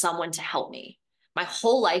was for someone to help me. My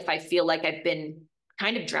whole life, I feel like I've been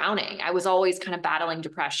kind of drowning. I was always kind of battling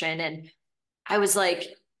depression. And I was like,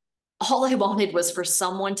 all I wanted was for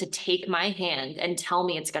someone to take my hand and tell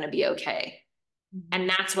me it's going to be okay. mhm, And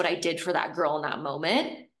that's what I did for that girl in that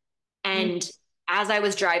moment. mm, And as I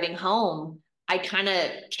was driving home, I kind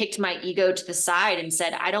of kicked my ego to the side and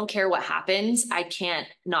said, I don't care what happens. I can't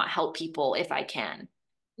not help people if I can.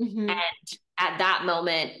 mhm, And at that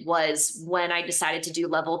moment was when I decided to do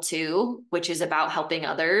level 2, which is about helping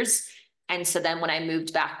others. And so then when I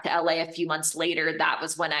moved back to LA a few months later, that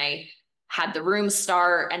was when I had the room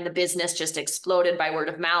start and the business just exploded by word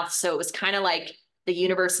of mouth. So it was kind of like the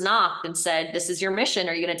universe knocked and said, this is your mission.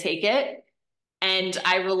 Are you going to take it? And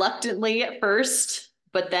I reluctantly at first,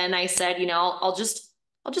 but then I said, I'll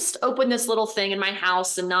just open this little thing in my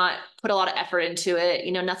house and not put a lot of effort into it,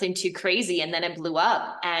 nothing too crazy. And then it blew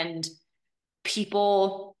up and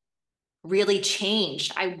people really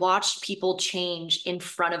changed. I watched people change in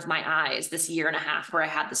front of my eyes this year and a half where I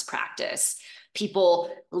had this practice.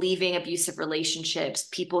 People leaving abusive relationships,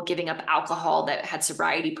 people giving up alcohol that had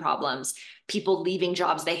sobriety problems, people leaving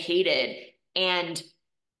jobs they hated. And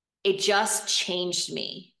it just changed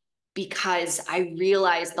me because I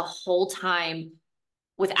realized the whole time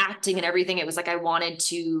with acting and everything, it was like I wanted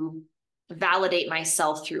to validate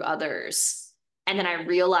myself through others. And then I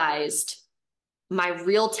realized my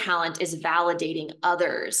real talent is validating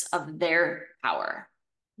others of their power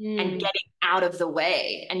and mm. getting out of the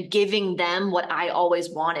way and giving them what I always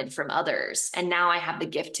wanted from others. And now I have the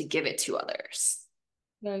gift to give it to others.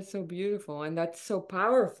 That's so beautiful and that's so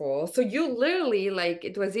powerful. So you literally like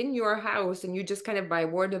it was in your house and you just kind of by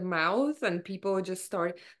word of mouth and people just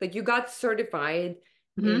start like you got certified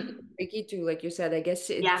in Hmm. Reiki too, like you said. I guess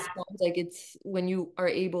it Yeah. sounds like it's when you are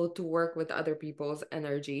able to work with other people's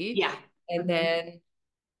energy Yeah. and Hmm. then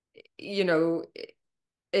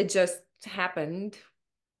it just happened.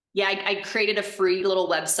 Yeah, I created a free little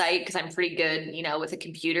website because I'm pretty good, with a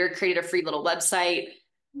computer. Created a free little website,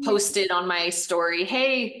 posted on my story,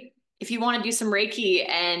 hey, if you want to do some Reiki.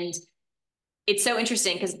 And it's so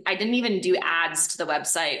interesting because I didn't even do ads to the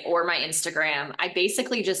website or my Instagram. I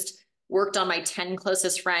basically just worked on my 10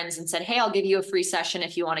 closest friends and said, hey, I'll give you a free session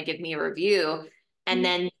if you want to give me a review. And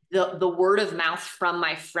then the word of mouth from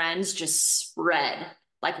my friends just spread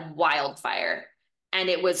like wildfire. And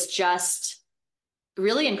it was just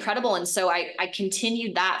really incredible. And so I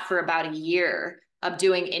continued that for about a year of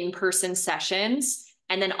doing in-person sessions.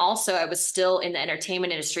 And then also I was still in the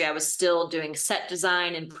entertainment industry. I was still doing set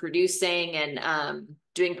design and producing and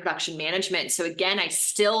doing production management. So again, I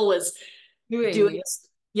still was doing, Doing.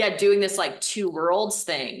 yeah, doing this like two worlds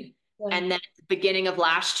thing. Yeah. And then at the beginning of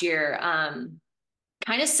last year,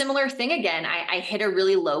 kind of similar thing again. I hit a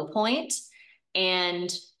really low point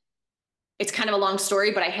and it's kind of a long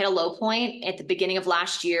story, but I hit a low point at the beginning of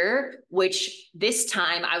last year, which this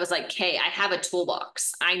time I was like, okay, I have a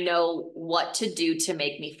toolbox. I know what to do to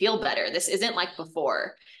make me feel better. This isn't like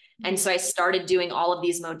before. And so I started doing all of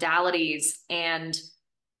these modalities. And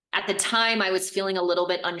at the time, I was feeling a little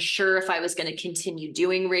bit unsure if I was going to continue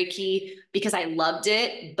doing Reiki because I loved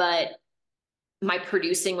it, but my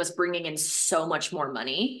producing was bringing in so much more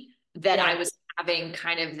money that I Yeah. was having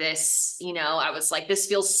kind of this, I was like, this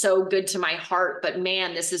feels so good to my heart, but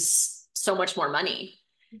man, this is so much more money.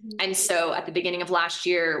 Mhm. And so at the beginning of last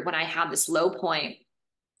year, when I had this low point,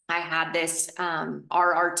 I had this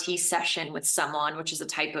RRT session with someone, which is a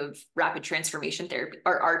type of rapid transformation therapy,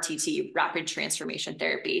 or RTT, rapid transformation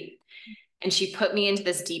therapy. And she put me into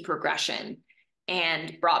this deep regression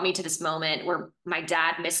and brought me to this moment where my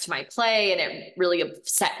dad missed my play and it really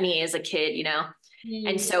upset me as a kid.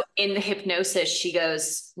 And Mm. so in the hypnosis, she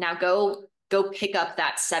goes, now go pick up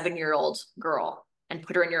that 7-year-old girl and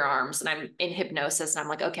put her in your arms. And I'm in hypnosis and I'm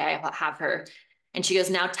like, okay, I'll have her. And she goes,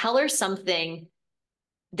 now tell her something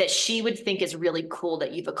that she would think is really cool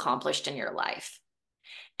that you've accomplished in your life.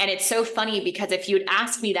 And it's so funny because if you had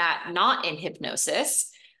asked me that not in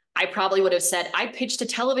hypnosis, I probably would have said, I pitched a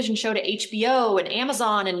television show to HBO and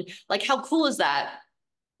Amazon. And like, how cool is that?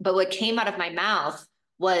 But what came out of my mouth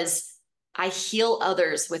was, I heal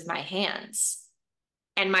others with my hands.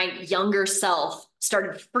 And my younger self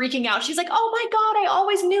started freaking out. She's like, oh my God, I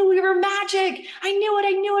always knew we were magic. I knew it.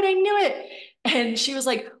 I knew it. I knew it. And she was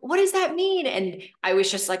like, what does that mean? And I was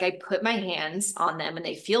just like, I put my hands on them and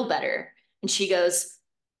they feel better. And she goes,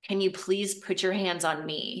 can you please put your hands on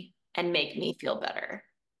me and make me feel better?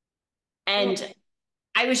 Oh, And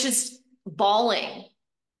I was just bawling,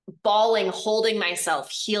 bawling, holding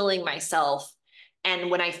myself, healing myself.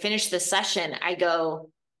 And when I finished the session, I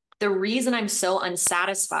go, the reason I'm so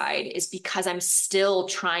unsatisfied is because I'm still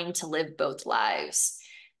trying to live both lives.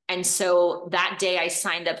 And so that day I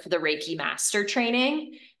signed up for the Reiki Master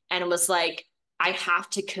training and was like, I have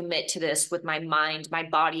to commit to this with my mind, my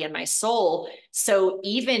body, and my soul. So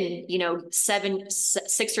even,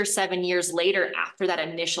 6 or 7 years later, after that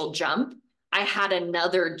initial jump, I had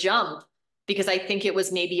another jump because I think it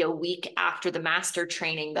was maybe a week after the master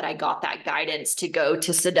training that I got that guidance to go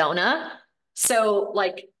to Sedona. So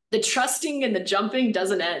like the trusting and the jumping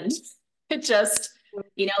doesn't end. It just,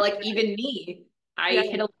 like even me, I yeah.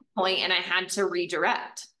 hit a point and I had to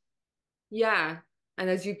redirect. Yeah. And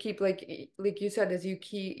as you keep like you said, as you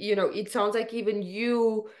keep, it sounds like even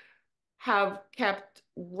you have kept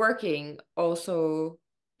working also,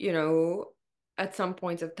 you know, at some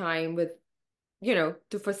points of time with,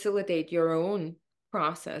 to facilitate your own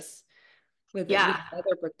process with Yeah.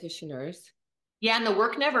 other practitioners. Yeah, and the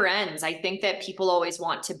work never ends. I think that people always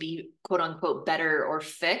want to be quote unquote better or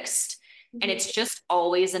fixed, and Mhm. it's just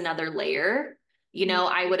always another layer.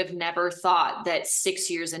 Mhm. I would have never thought that 6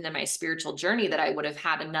 years into my spiritual journey that I would have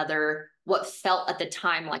had another what felt at the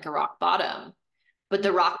time like a rock bottom. But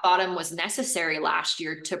the rock bottom was necessary last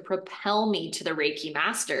year to propel me to the Reiki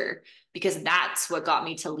Master because that's what got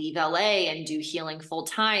me to leave LA and do healing full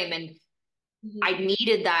time. And Mhm. I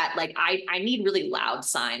needed that. Like I need really loud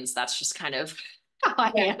signs. That's just kind of how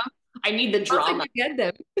I Yeah. am. I need the Sounds like drama. you get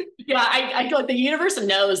them. Yeah, I feel like the universe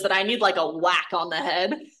knows that I need like a whack on the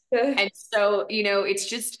head. And so,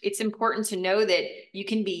 it's important to know that you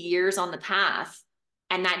can be years on the path.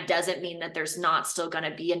 And that doesn't mean that there's not still going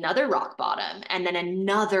to be another rock bottom and then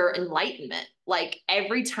another enlightenment. like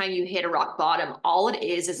every time you hit a rock bottom, all it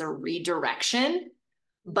is a redirection.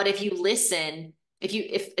 But if you listen,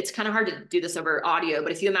 if it's kind of hard to do this over audio,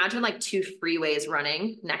 but if you imagine like two freeways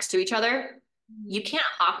running next to each other, you can't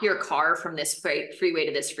hop your car from this freeway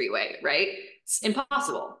to this freeway, right? It's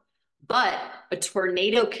impossible. But a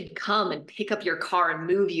tornado can come and pick up your car and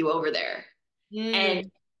move you over there. And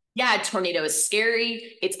Mm. yeah, a tornado is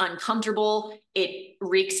scary, it's uncomfortable, it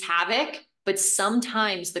wreaks havoc, but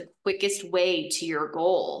sometimes the quickest way to your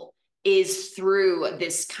goal is through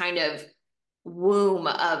this kind of womb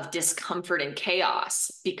of discomfort and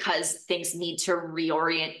chaos because things need to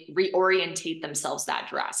reorientate themselves that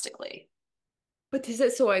drastically. But is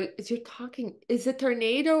it so? Is you're talking? Is the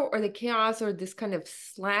tornado or the chaos or this kind of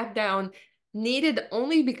slap down needed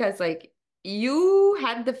only because like you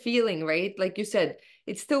had the feeling, right? Like you said,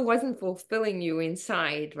 it still wasn't fulfilling you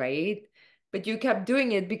inside, right? But you kept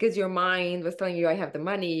doing it because your mind was telling you, I have the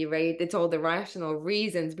money, right? It's all the rational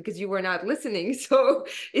reasons because you were not listening. So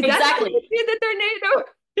is that why you Exactly. did the tornado?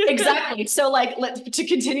 Exactly. So, like, to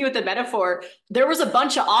continue with the metaphor, there was a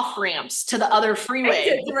bunch of off ramps to the other freeway.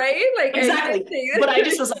 Exits, right? Like Exactly. existing. But I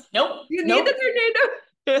just was like, nope, You need nope. the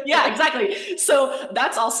tornado. Yeah, exactly. So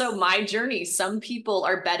that's also my journey. Some people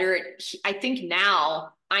are better at, I think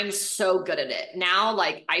now I'm so good at it. Now,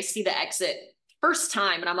 like, I see the exit first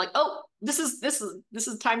time and I'm like, oh, this is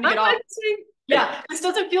time to I'm get off. listening. Yeah, this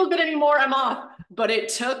doesn't feel good anymore. I'm off. But it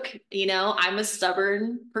took, I'm a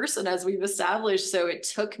stubborn person as we've established. So it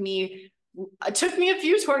took me a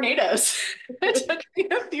few tornadoes. It took me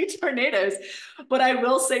a few tornadoes. But I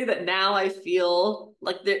will say that now I feel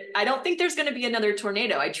like I don't think there's going to be another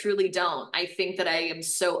tornado. I truly don't. I think that I am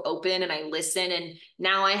so open and I listen. And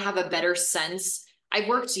now I have a better sense. I've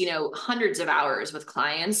worked, hundreds of hours with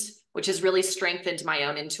clients, which has really strengthened my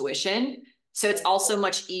own intuition. So it's also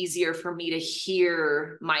much easier for me to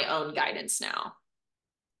hear my own guidance now.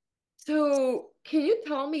 So, can you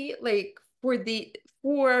tell me, like, for the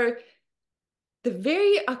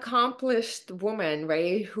very accomplished woman,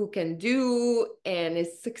 right, who can do and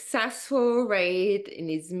is successful, right, and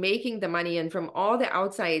is making the money, and from all the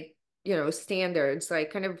outside, standards,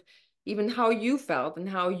 like kind of even how you felt and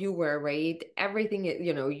how you were, right, everything,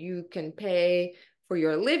 you can pay for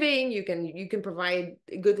your living, you can provide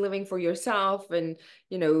a good living for yourself, and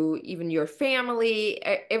even your family,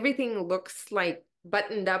 everything looks like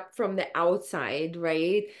buttoned up from the outside,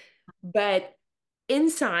 right? But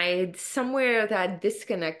inside, somewhere that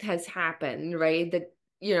disconnect has happened, right? That,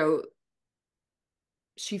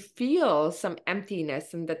 she feels some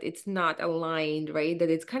emptiness and that it's not aligned, right?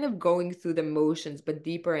 That it's kind of going through the motions, but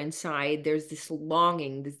deeper inside, there's this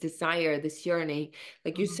longing, this desire, this yearning,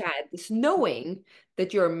 like you Mhm. said, this knowing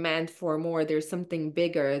that you're meant for more. There's something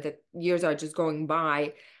bigger, that years are just going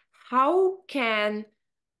by. How can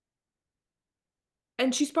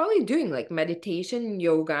And she's probably doing like meditation,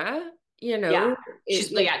 yoga, Yeah.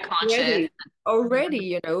 She's like yeah, conscious.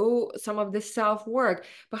 already, some of the self-work.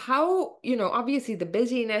 But how, obviously the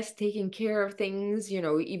busyness, taking care of things,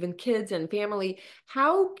 even kids and family,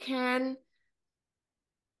 how can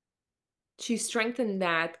she strengthen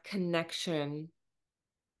that connection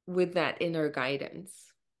with that inner guidance?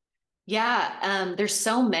 Yeah, there's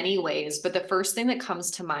so many ways, but the first thing that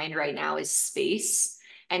comes to mind right now is space.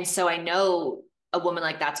 And so I know a woman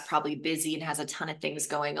like that's probably busy and has a ton of things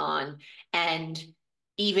going on. And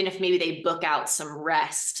even if maybe they book out some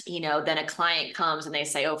rest, then a client comes and they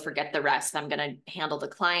say, oh, forget the rest. I'm going to handle the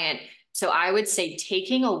client. So I would say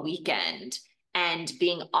taking a weekend and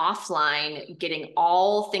being offline, getting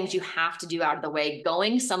all things you have to do out of the way,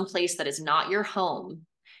 going someplace that is not your home,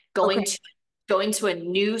 Okay. going to going to a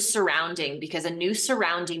new surrounding because a new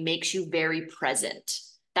surrounding makes you very present.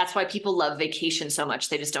 That's why people love vacation so much.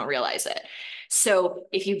 They just don't realize it. So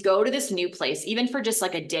if you go to this new place, even for just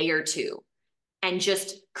like a day or two, and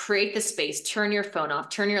just create the space, turn your phone off,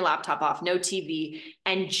 turn your laptop off, no TV,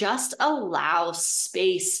 and just allow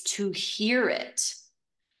space to hear it.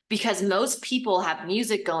 Because most people have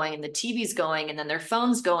music going and the TV's going and then their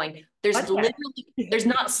phone's going. Podcast. There's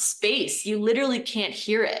not space. You literally can't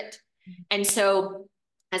hear it. And so,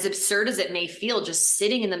 as absurd as it may feel, just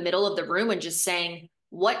sitting in the middle of the room and just saying,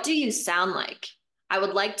 what do you sound like? I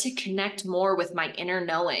would like to connect more with my inner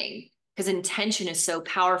knowing because intention is so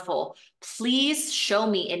powerful. Please show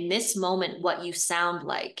me in this moment what you sound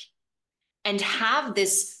like and have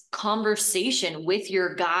this conversation with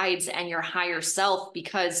your guides and your higher self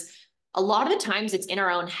because a lot of the times it's in our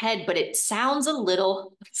own head, but it sounds a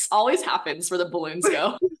little, it always happens where the balloons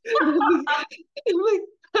go. I'm like,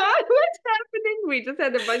 "Huh? What's happening?" We just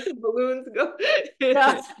had a bunch of balloons go.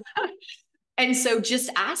 Yeah. And so just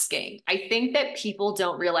asking, I think that people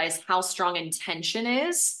don't realize how strong intention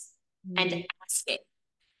is and Mm, asking.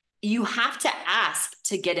 You have to ask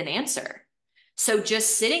to get an answer. So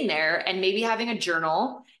just sitting there and maybe having a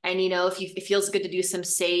journal and, if it feels good to do some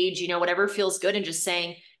sage, whatever feels good, and just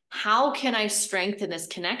saying, how can I strengthen this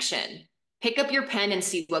connection? Pick up your pen and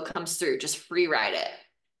see what comes through. Just free write it.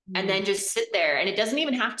 And mm, then just sit there. And it doesn't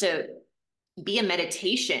even have to be a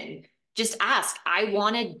meditation. Just ask, I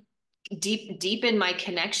want to deepen my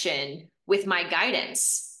connection with my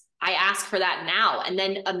guidance. I ask for that now. And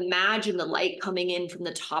then imagine the light coming in from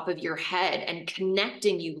the top of your head and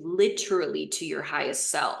connecting you literally to your highest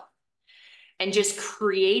self, and just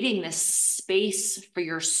creating this space for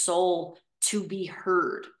your soul to be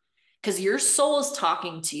heard. Because your soul is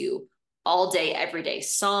talking to you all day, every day,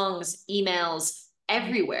 songs, emails,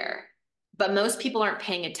 everywhere. But most people aren't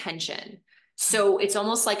paying attention. So it's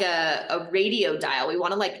almost like a radio dial. We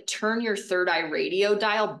want to like turn your third eye radio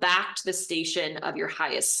dial back to the station of your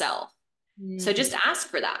highest self. So mm, just ask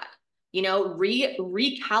for that,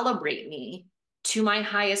 recalibrate me to my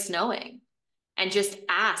highest knowing, and just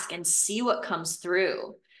ask and see what comes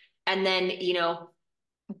through. And then,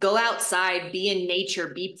 go outside, be in nature,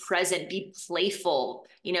 be present, be playful,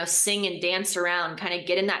 sing and dance around, kind of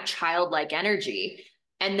get in that childlike energy.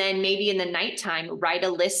 And then maybe in the nighttime, write a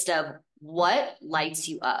list of what lights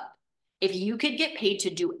you up. If you could get paid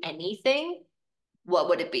to do anything, what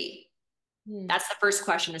would it be? mm, That's the first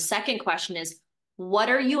question. The second question is, what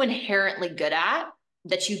are you inherently good at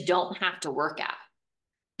that you don't have to work at?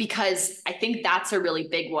 Because I think that's a really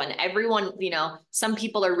big one. Everyone, some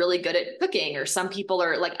people are really good at cooking, or some people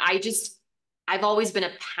are like, I've always been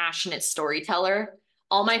a passionate storyteller.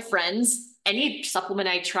 All my friends, any supplement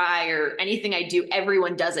I try or anything I do,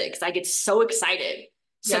 everyone does it because I get so excited.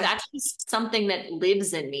 So yeah. that's just something that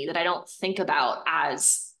lives in me that I don't think about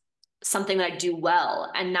as something that I do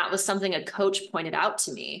well. And that was something a coach pointed out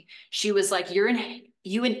to me. She was like,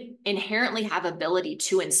 you inherently have ability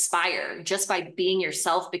to inspire just by being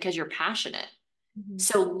yourself because you're passionate. Mhm,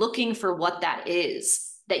 So looking for what that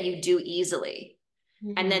is that you do easily.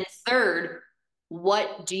 And mhm, then third,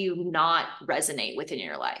 what do you not resonate with in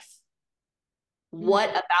your life? mm, What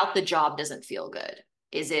about the job doesn't feel good?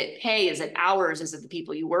 Is it pay? Is it hours? Is it the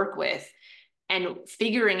people you work with? And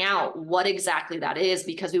figuring out what exactly that is,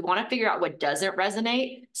 because we want to figure out what doesn't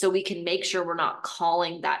resonate so we can make sure we're not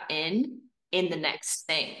calling that in the next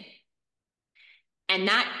thing. And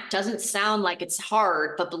that doesn't sound like it's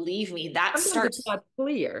hard, but believe me, that sometimes it's starts. not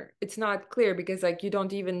clear. It's not clear because like you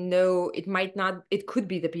don't even know, it might not, it could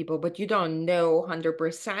be the people, but you don't know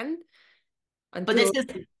 100% But this until is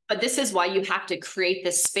but this is why you have to create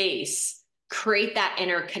this space, create that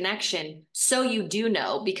inner connection so you do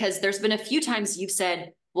know, because there's been a few times you've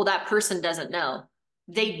said, well, that person doesn't know.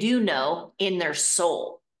 They do know in their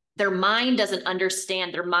soul. Their mind doesn't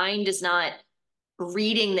understand. Their mind is not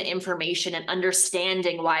reading the information and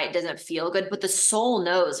understanding why it doesn't feel good, but the soul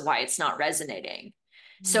knows why it's not resonating.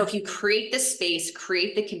 So Mm, if you create the space,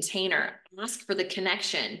 create the container, ask for the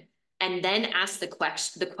connection, and then ask the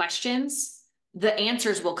questions, the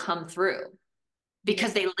answers will come through yeah,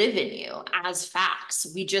 because they live in you as facts.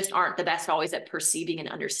 We just aren't the best always at perceiving and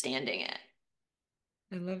understanding it.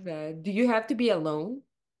 I love that. Do you have to be alone?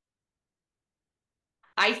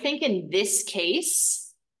 I think in this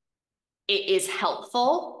case, it is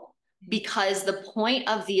helpful Mm, because the point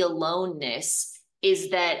of the aloneness is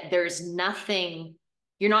that there's nothing,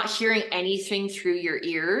 you're not hearing anything through your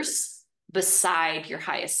ears beside your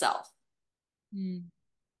highest self. mm,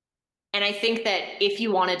 And I think that if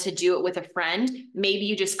you wanted to do it with a friend, maybe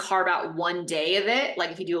you just carve out one day of it.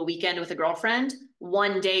 Like if you do a weekend with a girlfriend,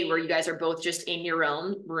 one day where you guys are both just in your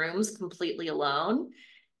own rooms, completely alone,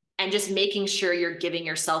 and just making sure you're giving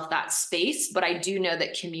yourself that space. But I do know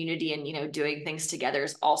that community and, doing things together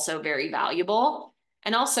is also very valuable.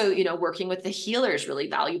 And also, working with the healer is really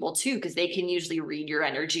valuable too, because they can usually read your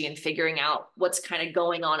energy and figuring out what's kind of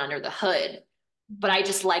going on under the hood. But mhm, I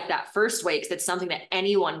just like that first way because it's something that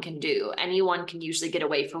anyone can do. Anyone can usually get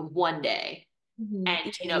away for one day mhm.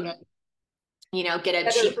 and, Yeah. get a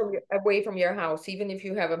Better cheap. from away from your house, even if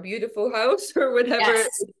you have a beautiful house or whatever.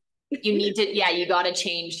 Yes. You need to, yeah, you got to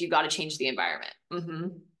change the environment.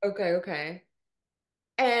 Okay, okay.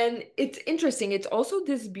 And it's interesting. It's also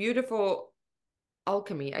this beautiful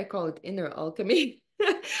alchemy. I call it inner alchemy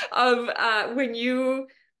of when you,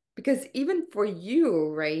 because even for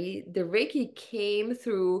you, right, the Reiki came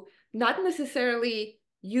through not necessarily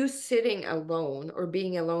you sitting alone or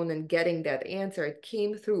being alone and getting that answer. It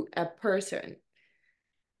came through a person.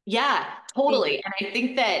 Yeah, totally. And I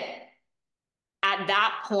think that at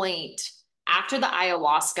that point, After the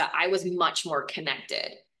ayahuasca, I was much more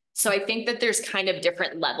connected. So I think that there's kind of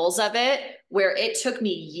different levels of it where it took me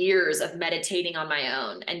years of meditating on my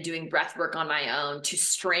own and doing breath work on my own to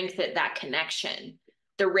strengthen that connection.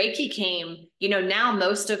 The Reiki came, now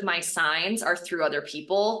most of my signs are through other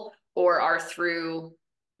people or are through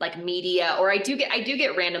like media, or I do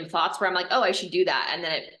get random thoughts where I'm like, oh, I should do that. And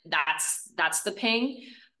then that's the ping.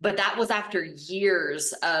 But that was after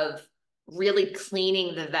years of really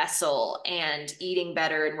cleaning the vessel and eating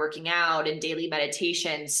better and working out and daily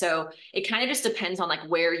meditation. So it kind of just depends on like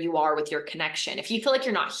where you are with your connection. If you feel like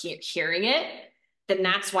you're not hearing it, then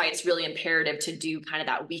that's why it's really imperative to do kind of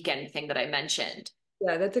that weekend thing that I mentioned.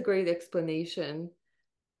 Yeah, that's a great explanation.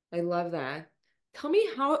 I love that. Tell me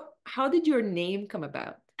how did your name come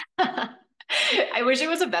about? I wish it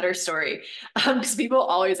was a better story because people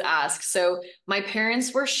always ask. So my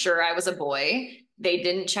parents were sure I was a boy. They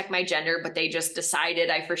didn't check my gender, but they just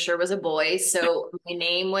decided I for sure was a boy. So my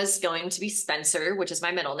name was going to be Spencer, which is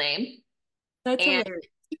my middle name. That's And hilarious.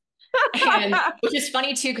 and which is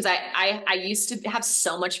funny too, because I used to have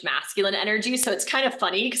so much masculine energy. So it's kind of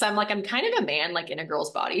funny because I'm kind of a man, like in a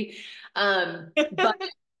girl's body. But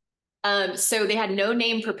so they had no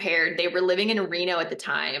name prepared. They were living in Reno at the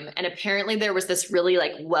time. And apparently there was this really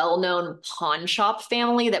like well-known pawn shop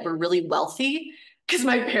family that were really wealthy because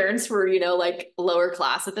my parents were, like lower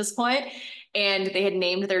class at this point. And they had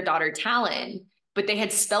named their daughter Talyn, but they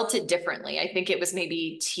had spelt it differently. I think it was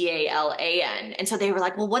maybe Talan. And so they were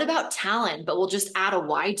like, well, what about Talon? But we'll just add a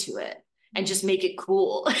Y to it and just make it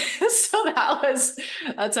cool. So that's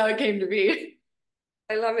how it came to be.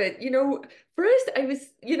 I love it. First I was,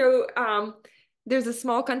 there's a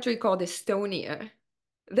small country called Estonia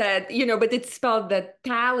that, but it's spelled that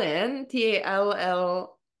Tallinn, Tallin,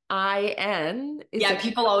 is a Yeah, like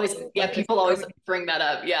people always Estonia. bring that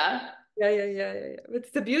up. Yeah. Yeah, yeah, yeah, yeah, yeah.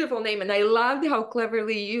 It's a beautiful name, and I loved how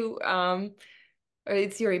cleverly you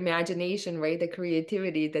it's your imagination, right? The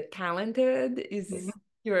creativity, the talented is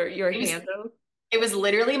your It was handle. it was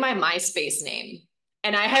literally my MySpace name.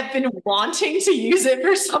 And I have been wanting to use it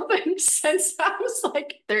for something since I was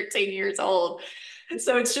like 13 years old.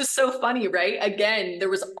 So it's just so funny, right? Again,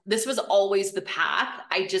 this was always the path.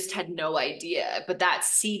 I just had no idea, but that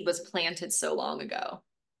seed was planted so long ago.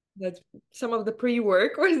 That's some of the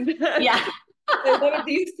pre-work was that. Yeah. I love it.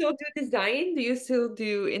 Do you still do design? Do you still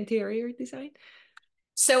do interior design?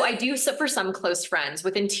 So I do so for some close friends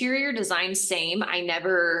with interior design, same. I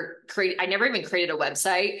never even created a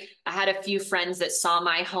website. I had a few friends that saw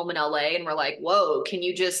my home in LA and were like, whoa, can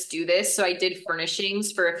you just do this? So I did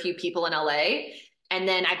furnishings for a few people in LA. And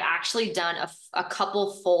then I've actually done a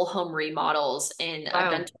couple full home remodels I've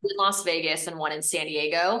done Wow. two in Las Vegas and one in San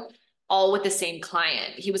Diego, all with the same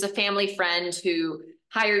client. He was a family friend who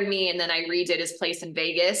hired me, and then I redid his place in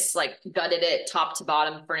Vegas, like gutted it top to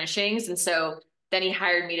bottom furnishings. And so then he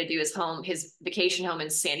hired me to do his vacation home in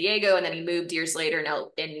San Diego, and then he moved years later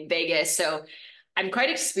in Vegas. So I'm quite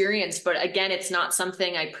experienced, but again, it's not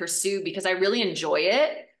something I pursue because I really enjoy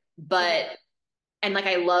it. But and like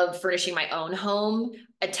I love furnishing my own home,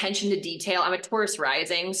 attention to detail. I'm a Taurus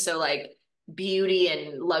rising, so like beauty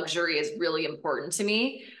and luxury is really important to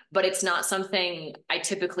me. But it's not something I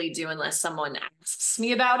typically do unless someone asks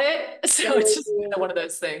me about it. Yeah, So yeah, it's just yeah. one of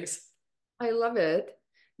those things. I love it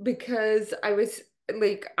because I was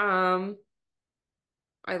like, I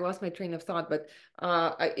lost my train of thought, but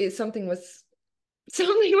something was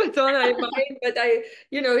something was on my mind, but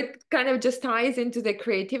it kind of just ties into the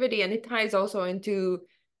creativity, and it ties also into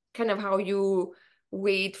kind of how you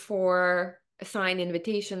wait for a sign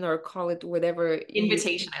invitation or call it whatever you.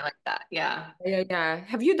 Invitation, I like that. Yeah. Yeah, yeah.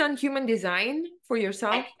 Have you done human design for I,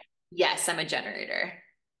 yourself? yes, I'm a generator.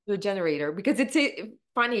 The generator, because it's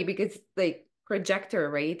funny because like projector,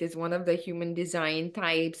 right, is one of the human design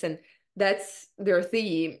types, and that's their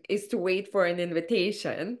theme is to wait for an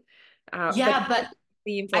invitation, but Yeah, but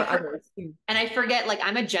theme I for for, others too. and I forget, like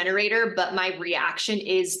I'm a generator, but my reaction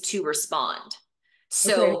is to respond. Okay.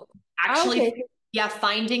 So Ah, actually, okay. yeah,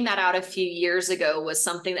 finding that out a few years ago was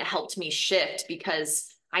something that helped me shift because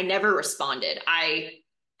I never responded. I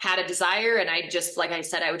had a desire and I just, like I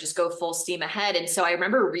said, I would just go full steam ahead. And so I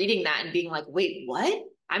remember reading that and being like, wait, what?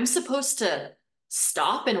 I'm supposed to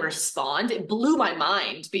stop and respond? It blew my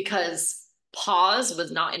mind because pause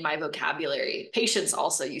was not in my vocabulary. Patience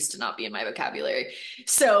also used to not be in my vocabulary.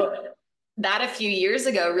 So that a few years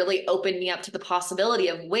ago really opened me up to the possibility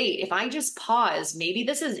of wait, if I just pause, maybe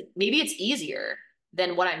it's easier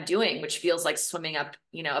than what I'm doing, which feels like swimming up,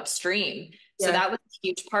 upstream. So Yeah. that was a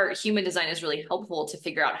huge part. Human design is really helpful to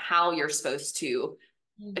figure out how you're supposed to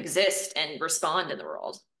exist and respond in the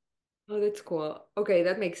world. Oh, that's cool. Okay,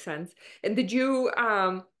 that makes sense. And did you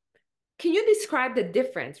can you describe the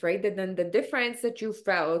difference, right? Then the difference that you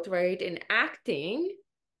felt, right, in acting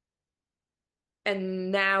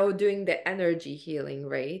and now doing the energy healing,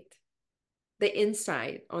 right? The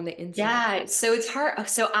inside on the inside. Yeah, so it's hard.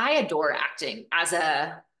 So I adore acting as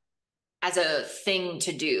a thing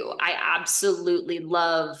to do. I absolutely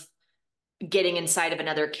love getting inside of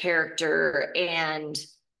another character and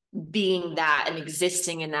being that and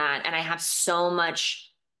existing in that. And I have so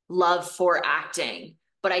much love for acting.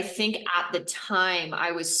 But I think at the time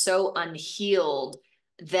I was so unhealed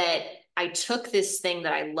that I took this thing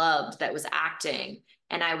that I loved that was acting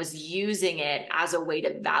and I was using it as a way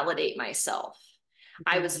to validate myself.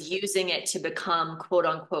 I Mhm. was using it to become quote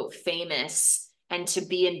unquote famous and to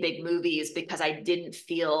be in big movies because I didn't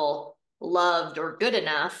feel loved or good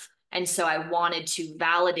enough. And so I wanted to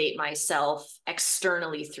validate myself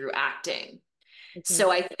externally through acting. Okay.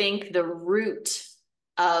 So I think the root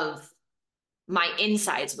of my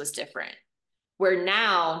insides was different, where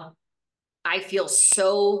now I feel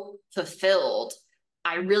so fulfilled.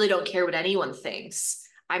 I really don't care what anyone thinks.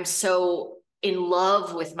 I'm so in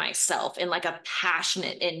love with myself in like a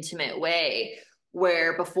passionate, intimate way,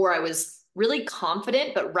 where before I was really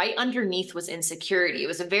confident, but right underneath was insecurity.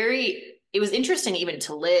 It was interesting even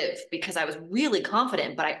to live because I was really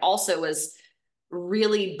confident, but I also was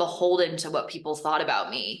really beholden to what people thought about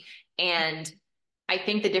me. And I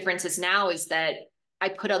think the difference is now is that I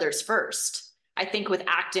put others first. I think with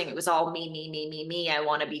acting, it was all me, me, me, me, me. I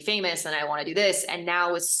want to be famous and I want to do this. And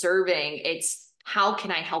now with serving, it's how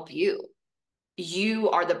can I help you? You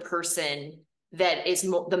are the person that is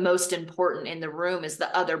the most important in the room is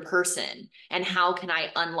the other person. And how can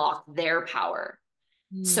I unlock their power?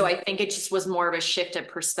 So Mm. I think it just was more of a shift of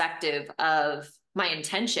perspective of my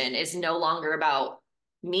intention is no longer about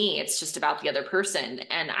me. It's just about the other person.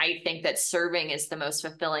 And I think that serving is the most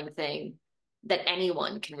fulfilling thing that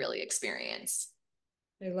anyone can really experience.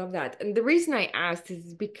 I love that. And the reason I asked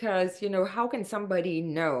is because, how can somebody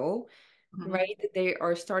know, Mhm. right, that they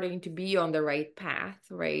are starting to be on the right path,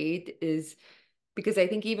 right? Is because I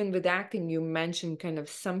think even with acting, you mentioned kind of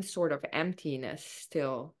some sort of emptiness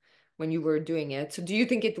still when you were doing it. So do you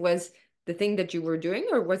think it was the thing that you were doing,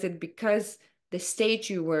 or was it because the stage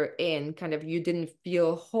you were in, kind of you didn't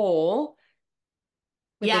feel whole,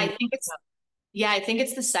 but Yeah, then I you think it's Yeah, I think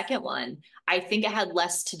it's the second one. I think it had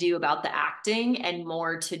less to do about the acting and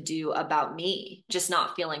more to do about me just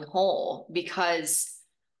not feeling whole because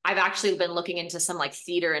I've actually been looking into some like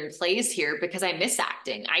theater and plays here because I miss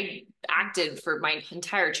acting. I acted for my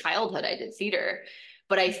entire childhood. I did theater.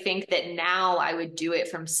 But I think that now I would do it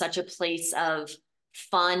from such a place of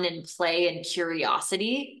fun and play and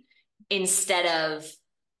curiosity instead of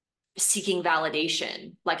seeking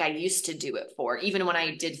validation like I used to do it for. Even when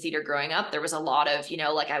I did theater growing up, there was a lot of,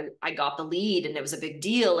 like I got the lead and it was a big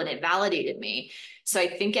deal and it validated me. So I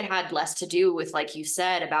think it had less to do with, like you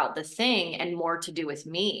said, about the thing and more to do with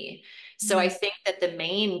me. So I Mhm. think that the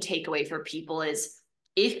main takeaway for people is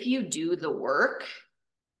if you do the work,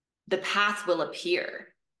 the path will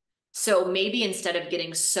appear. So maybe instead of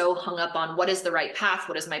getting so hung up on what is the right path,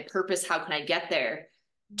 what is my purpose, how can I get there,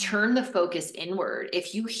 turn the focus inward.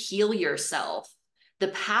 If you heal yourself, the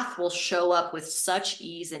path will show up with such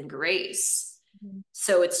ease and grace. Mhm.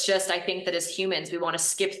 So it's just, I think that as humans, we want to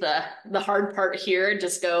skip the hard part here and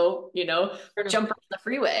just go, jump on the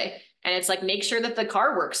freeway. And it's like, make sure that the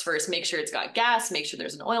car works first, make sure it's got gas, make sure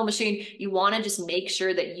there's an oil machine. You want to just make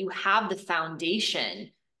sure that you have the foundation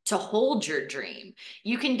to hold your dream.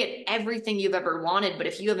 You can get everything you've ever wanted, but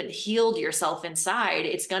if you haven't healed yourself inside,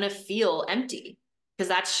 it's going to feel empty because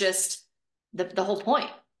that's just the whole point.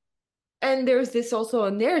 And there's this also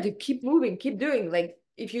a narrative, keep moving, keep doing. Like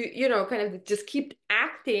if you kind of just keep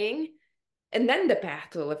acting, and then the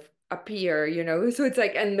path will appear. So it's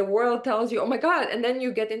like, and the world tells you, oh my God, and then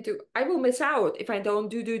you get into, I will miss out if I don't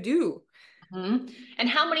do. Mhm. And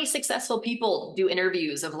how many successful people do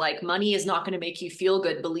interviews of like, money is not going to make you feel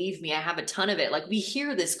good. Believe me, I have a ton of it. Like, we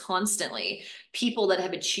hear this constantly. People that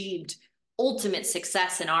have achieved ultimate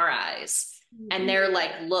success in our eyes. And Mhm. they're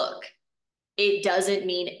like, look, it doesn't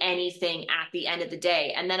mean anything at the end of the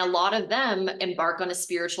day. And then a lot of them embark on a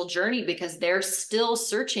spiritual journey because they're still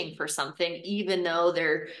searching for something, even though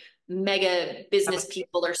they're mega business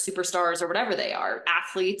people or superstars or whatever they are,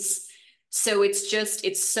 athletes. So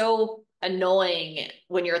it's so annoying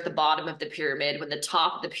when you're at the bottom of the pyramid, when the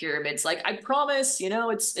top of the pyramid's like, I promise,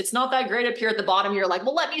 it's not that great up here at the bottom. You're like,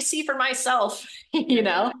 well, let me see for myself, you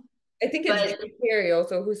know? I think it's But Jim Carrey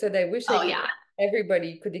also who said, I wish oh yeah.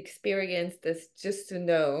 everybody could experience this just to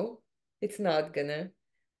know it's not gonna.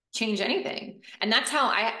 change anything. And that's how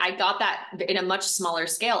I got that in a much smaller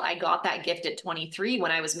scale. I got that gift at 23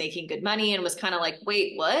 when I was making good money and was kind of like,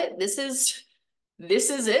 wait, what? This is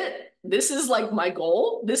it. This is like my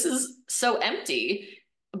goal. This is so empty.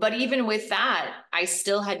 But even with that, I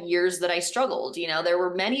still had years that I struggled. There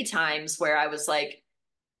were many times where I was like,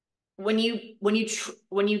 when you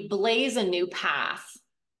blaze a new path,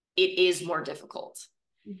 it is more difficult.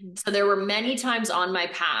 Mhm. So there were many times on my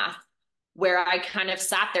path where I kind of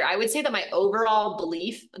sat there. I would say that my overall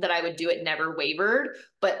belief that I would do it never wavered,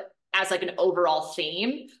 but as like an overall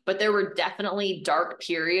theme. But there were definitely dark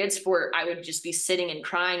periods where I would just be sitting and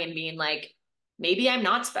crying and being like, maybe I'm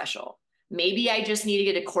not special. Maybe I just need to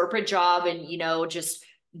get a corporate job and, just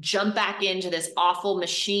jump back into this awful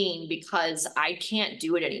machine because I can't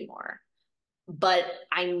do it anymore. But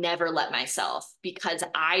I never let myself because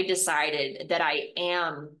I decided that I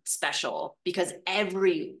am special because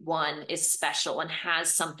everyone is special and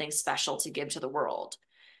has something special to give to the world.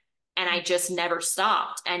 And I just never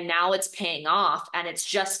stopped. And now it's paying off and it's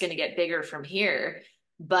just going to get bigger from here.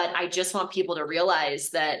 But I just want people to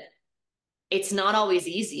realize that it's not always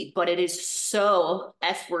easy, but it is so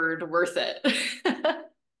F word worth it.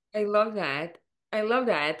 I love that. I love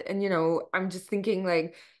that. And I'm just thinking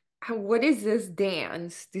like, what is this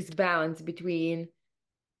dance, this balance between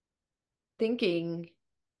thinking,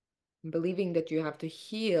 believing that you have to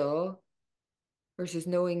heal versus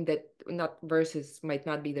knowing that, not versus might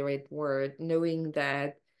not be the right word, knowing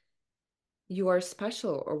that you are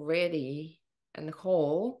special already and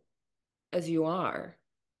whole as you are.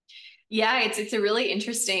 Yeah, it's a really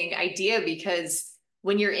interesting idea because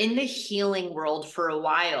when you're in the healing world for a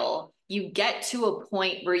while, you get to a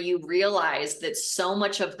point where you realize that so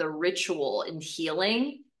much of the ritual in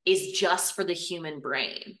healing is just for the human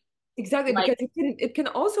brain. Exactly, Like because it can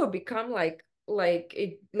also become like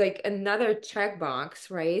another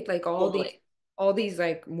checkbox, right? Like totally. all these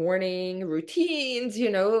like morning routines,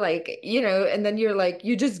 and then you're like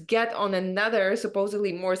you just get on another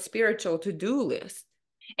supposedly more spiritual to-do list.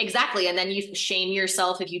 Exactly. And then you shame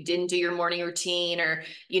yourself if you didn't do your morning routine or,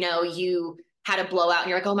 you had a blowout and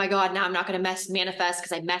you're like, oh my God, now I'm not going to manifest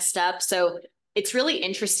because I messed up. So it's really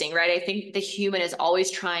interesting, right? I think the human is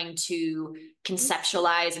always trying to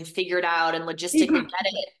conceptualize and figure it out and logistically Yeah. get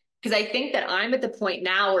it. Because I think that I'm at the point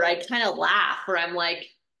now where I kind of laugh, where I'm like,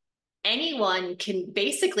 anyone can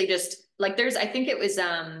basically just like I think it was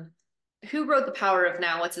who wrote The Power of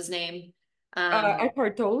Now? What's his name? Um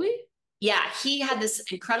Eckhart Tolle? yeah, he had this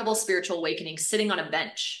incredible spiritual awakening sitting on a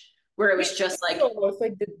bench where it Yeah, was just he like, almost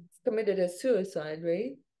like committed a suicide,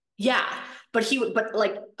 right? yeah, but he would, but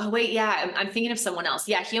like, oh wait, yeah, I'm thinking of someone else.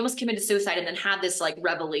 Yeah, he almost committed suicide and then had this like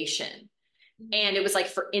revelation. Mhm. And it was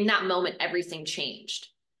like in that moment, everything changed.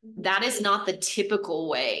 Mhm. That is not the typical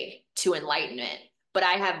way to enlightenment. But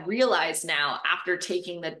I have realized now, after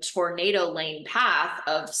taking the tornado lane path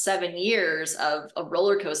of 7 years of a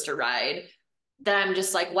roller coaster ride, that I'm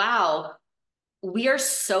just like, wow, we are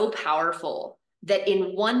so powerful that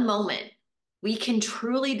in one moment, we can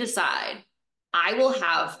truly decide I will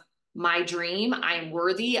have my dream, I'm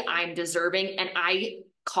worthy, I'm deserving, and I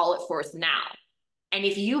call it forth now. And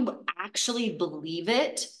if you actually believe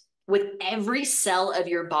it, with every cell of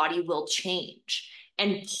your body will change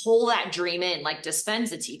and pull that dream in, like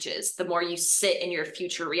Dispenza teaches. The more you sit in your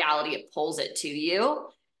future reality, it pulls it to you.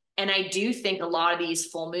 And I do think a lot of these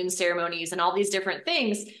full moon ceremonies and all these different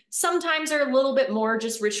things sometimes are a little bit more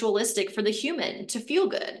just ritualistic for the human to feel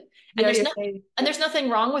good. And Yeah, yeah, yeah. there's nothing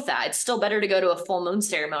wrong with that. It's still better to go to a full moon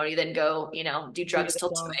ceremony than go, do Do drugs the till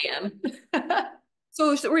dog. 2 a.m.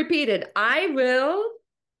 So repeat it. I will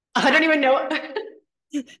I have don't even know.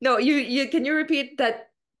 no, you can you repeat that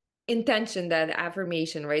intention, that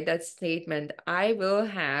affirmation, right? That statement. I will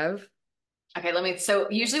have. Okay, so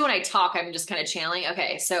usually when I talk, I'm just kind of channeling.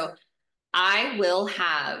 Okay, so I will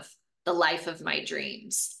have the life of my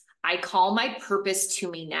dreams. I call my purpose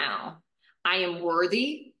to me now. I am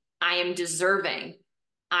worthy. I am deserving.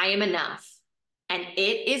 I am enough. And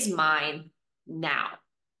it is mine now.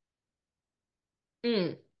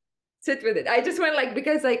 Mm, sit with it. I just went like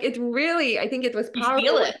because like it really, I think it was You feel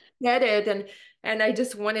powerful when it. you said it, and I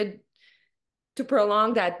just wanted to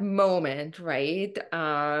prolong that moment, right?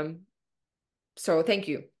 So thank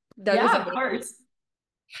you. That was Yeah, of amazing. course.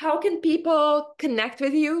 How can people connect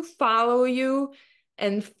with you, follow you,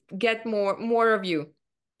 and get more of you?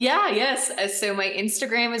 Yeah, yes. So my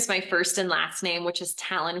Instagram is my first and last name, which is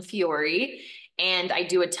Talyn Fiore. And I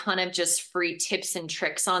do a ton of just free tips and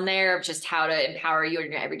tricks on there of just how to empower you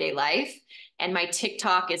in your everyday life. And my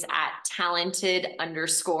TikTok is at talented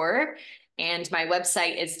underscore. And my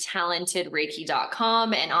website is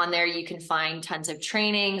talentedreiki.com. And on there, you can find tons of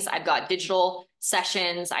trainings. I've got digital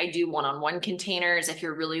sessions. I do one-on-one containers if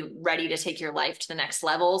you're really ready to take your life to the next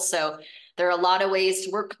level. So there are a lot of ways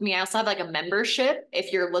to work with me. I also have like a membership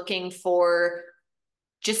if you're looking for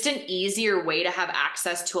just an easier way to have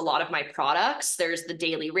access to a lot of my products. There's the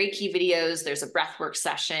daily Reiki videos, there's a breathwork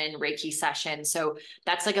session, Reiki session. So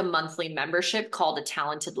that's like a monthly membership called A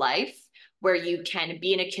Talented Life, where you can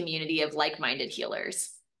be in a community of like-minded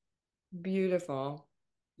healers. Beautiful.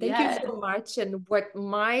 Thank you Yeah. so much. And what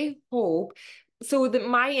my hope, so that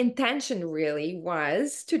my intention really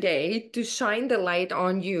was today to shine the light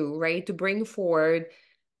on you, right? To bring forward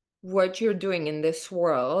what you're doing in this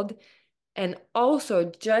world. And also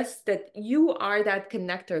just that you are that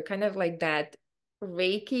connector, kind of like that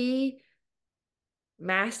Reiki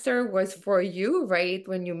master was for you, right?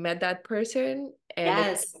 When you met that person and it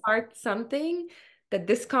Yes, sparked something that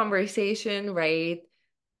this conversation, right?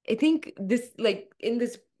 I think this, like in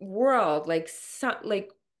this world, like like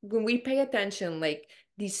when we pay attention, like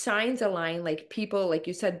these signs align, like people, like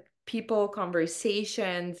you said, people,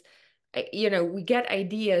 conversations, we get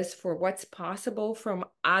ideas for what's possible from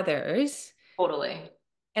others totally.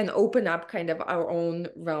 and open up kind of our own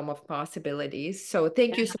realm of possibilities. So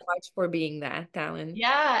thank you so much for being that, Talon.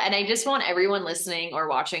 Yeah. And I just want everyone listening or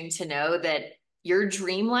watching to know that your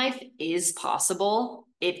dream life is possible.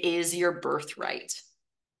 It is your birthright,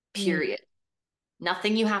 Mm, period.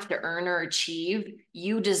 Nothing you have to earn or achieve.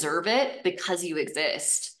 You deserve it because you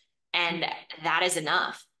exist. And that is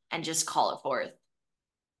enough. And just call it forth.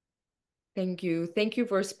 thank you. Thank you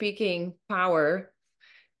for speaking power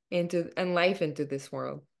into and life into this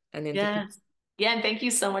world and into people. Yes. Yeah. And thank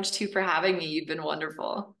you so much too for having me. You've been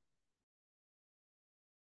wonderful.